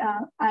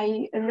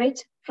I read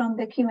from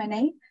the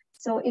Q&A.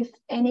 So if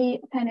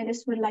any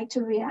panelists would like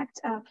to react,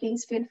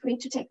 please feel free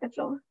to take the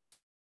floor.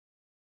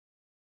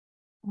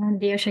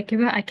 Dear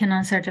Shakiba, I can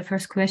answer the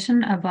first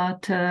question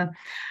about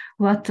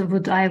what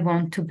would I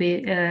want to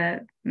be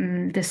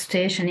the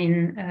situation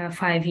in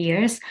 5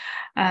 years.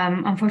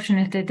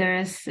 Unfortunately, there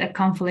is a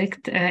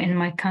conflict in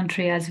my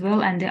country as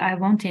well, and I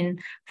want in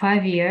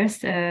 5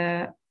 years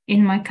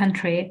in my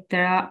country,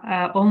 there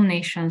are all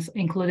nations,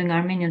 including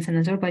Armenians and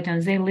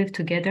Azerbaijanis, they live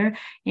together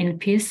in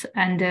peace,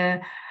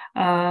 and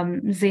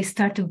they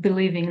start to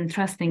believing and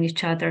trusting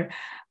each other.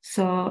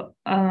 So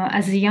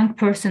as a young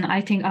person,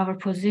 I think our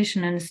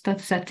position and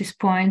status at this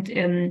point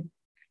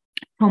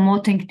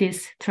promoting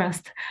this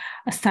trust,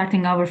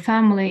 starting our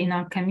family in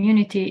our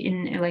community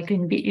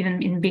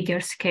even in bigger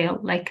scale.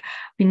 Like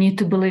we need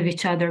to believe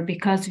each other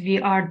because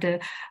we are the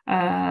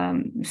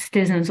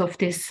citizens of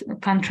this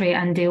country,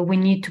 and we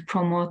need to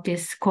promote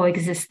this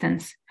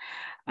coexistence.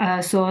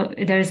 So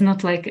there is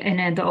not like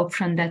any other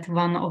option that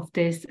one of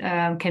this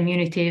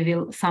community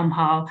will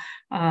somehow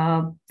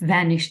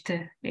vanish.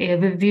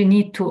 We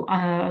need to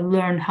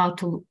learn how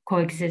to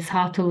coexist,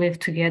 how to live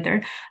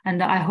together.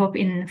 And I hope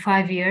in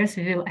 5 years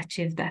we will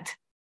achieve that.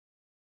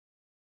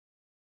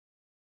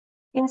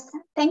 Yes,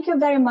 thank you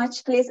very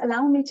much. Please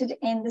allow me to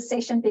end the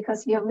session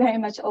because we are very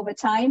much over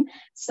time.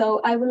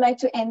 So I would like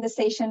to end the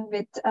session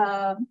with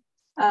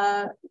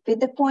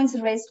the points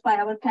raised by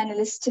our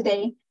panelists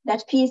today,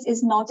 that peace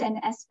is not an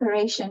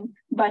aspiration,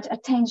 but a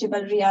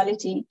tangible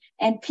reality.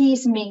 And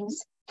peace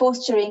means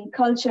fostering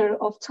culture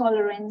of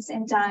tolerance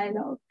and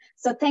dialogue.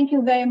 So thank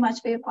you very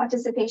much for your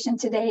participation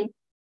today.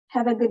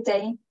 Have a good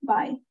day.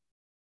 Bye.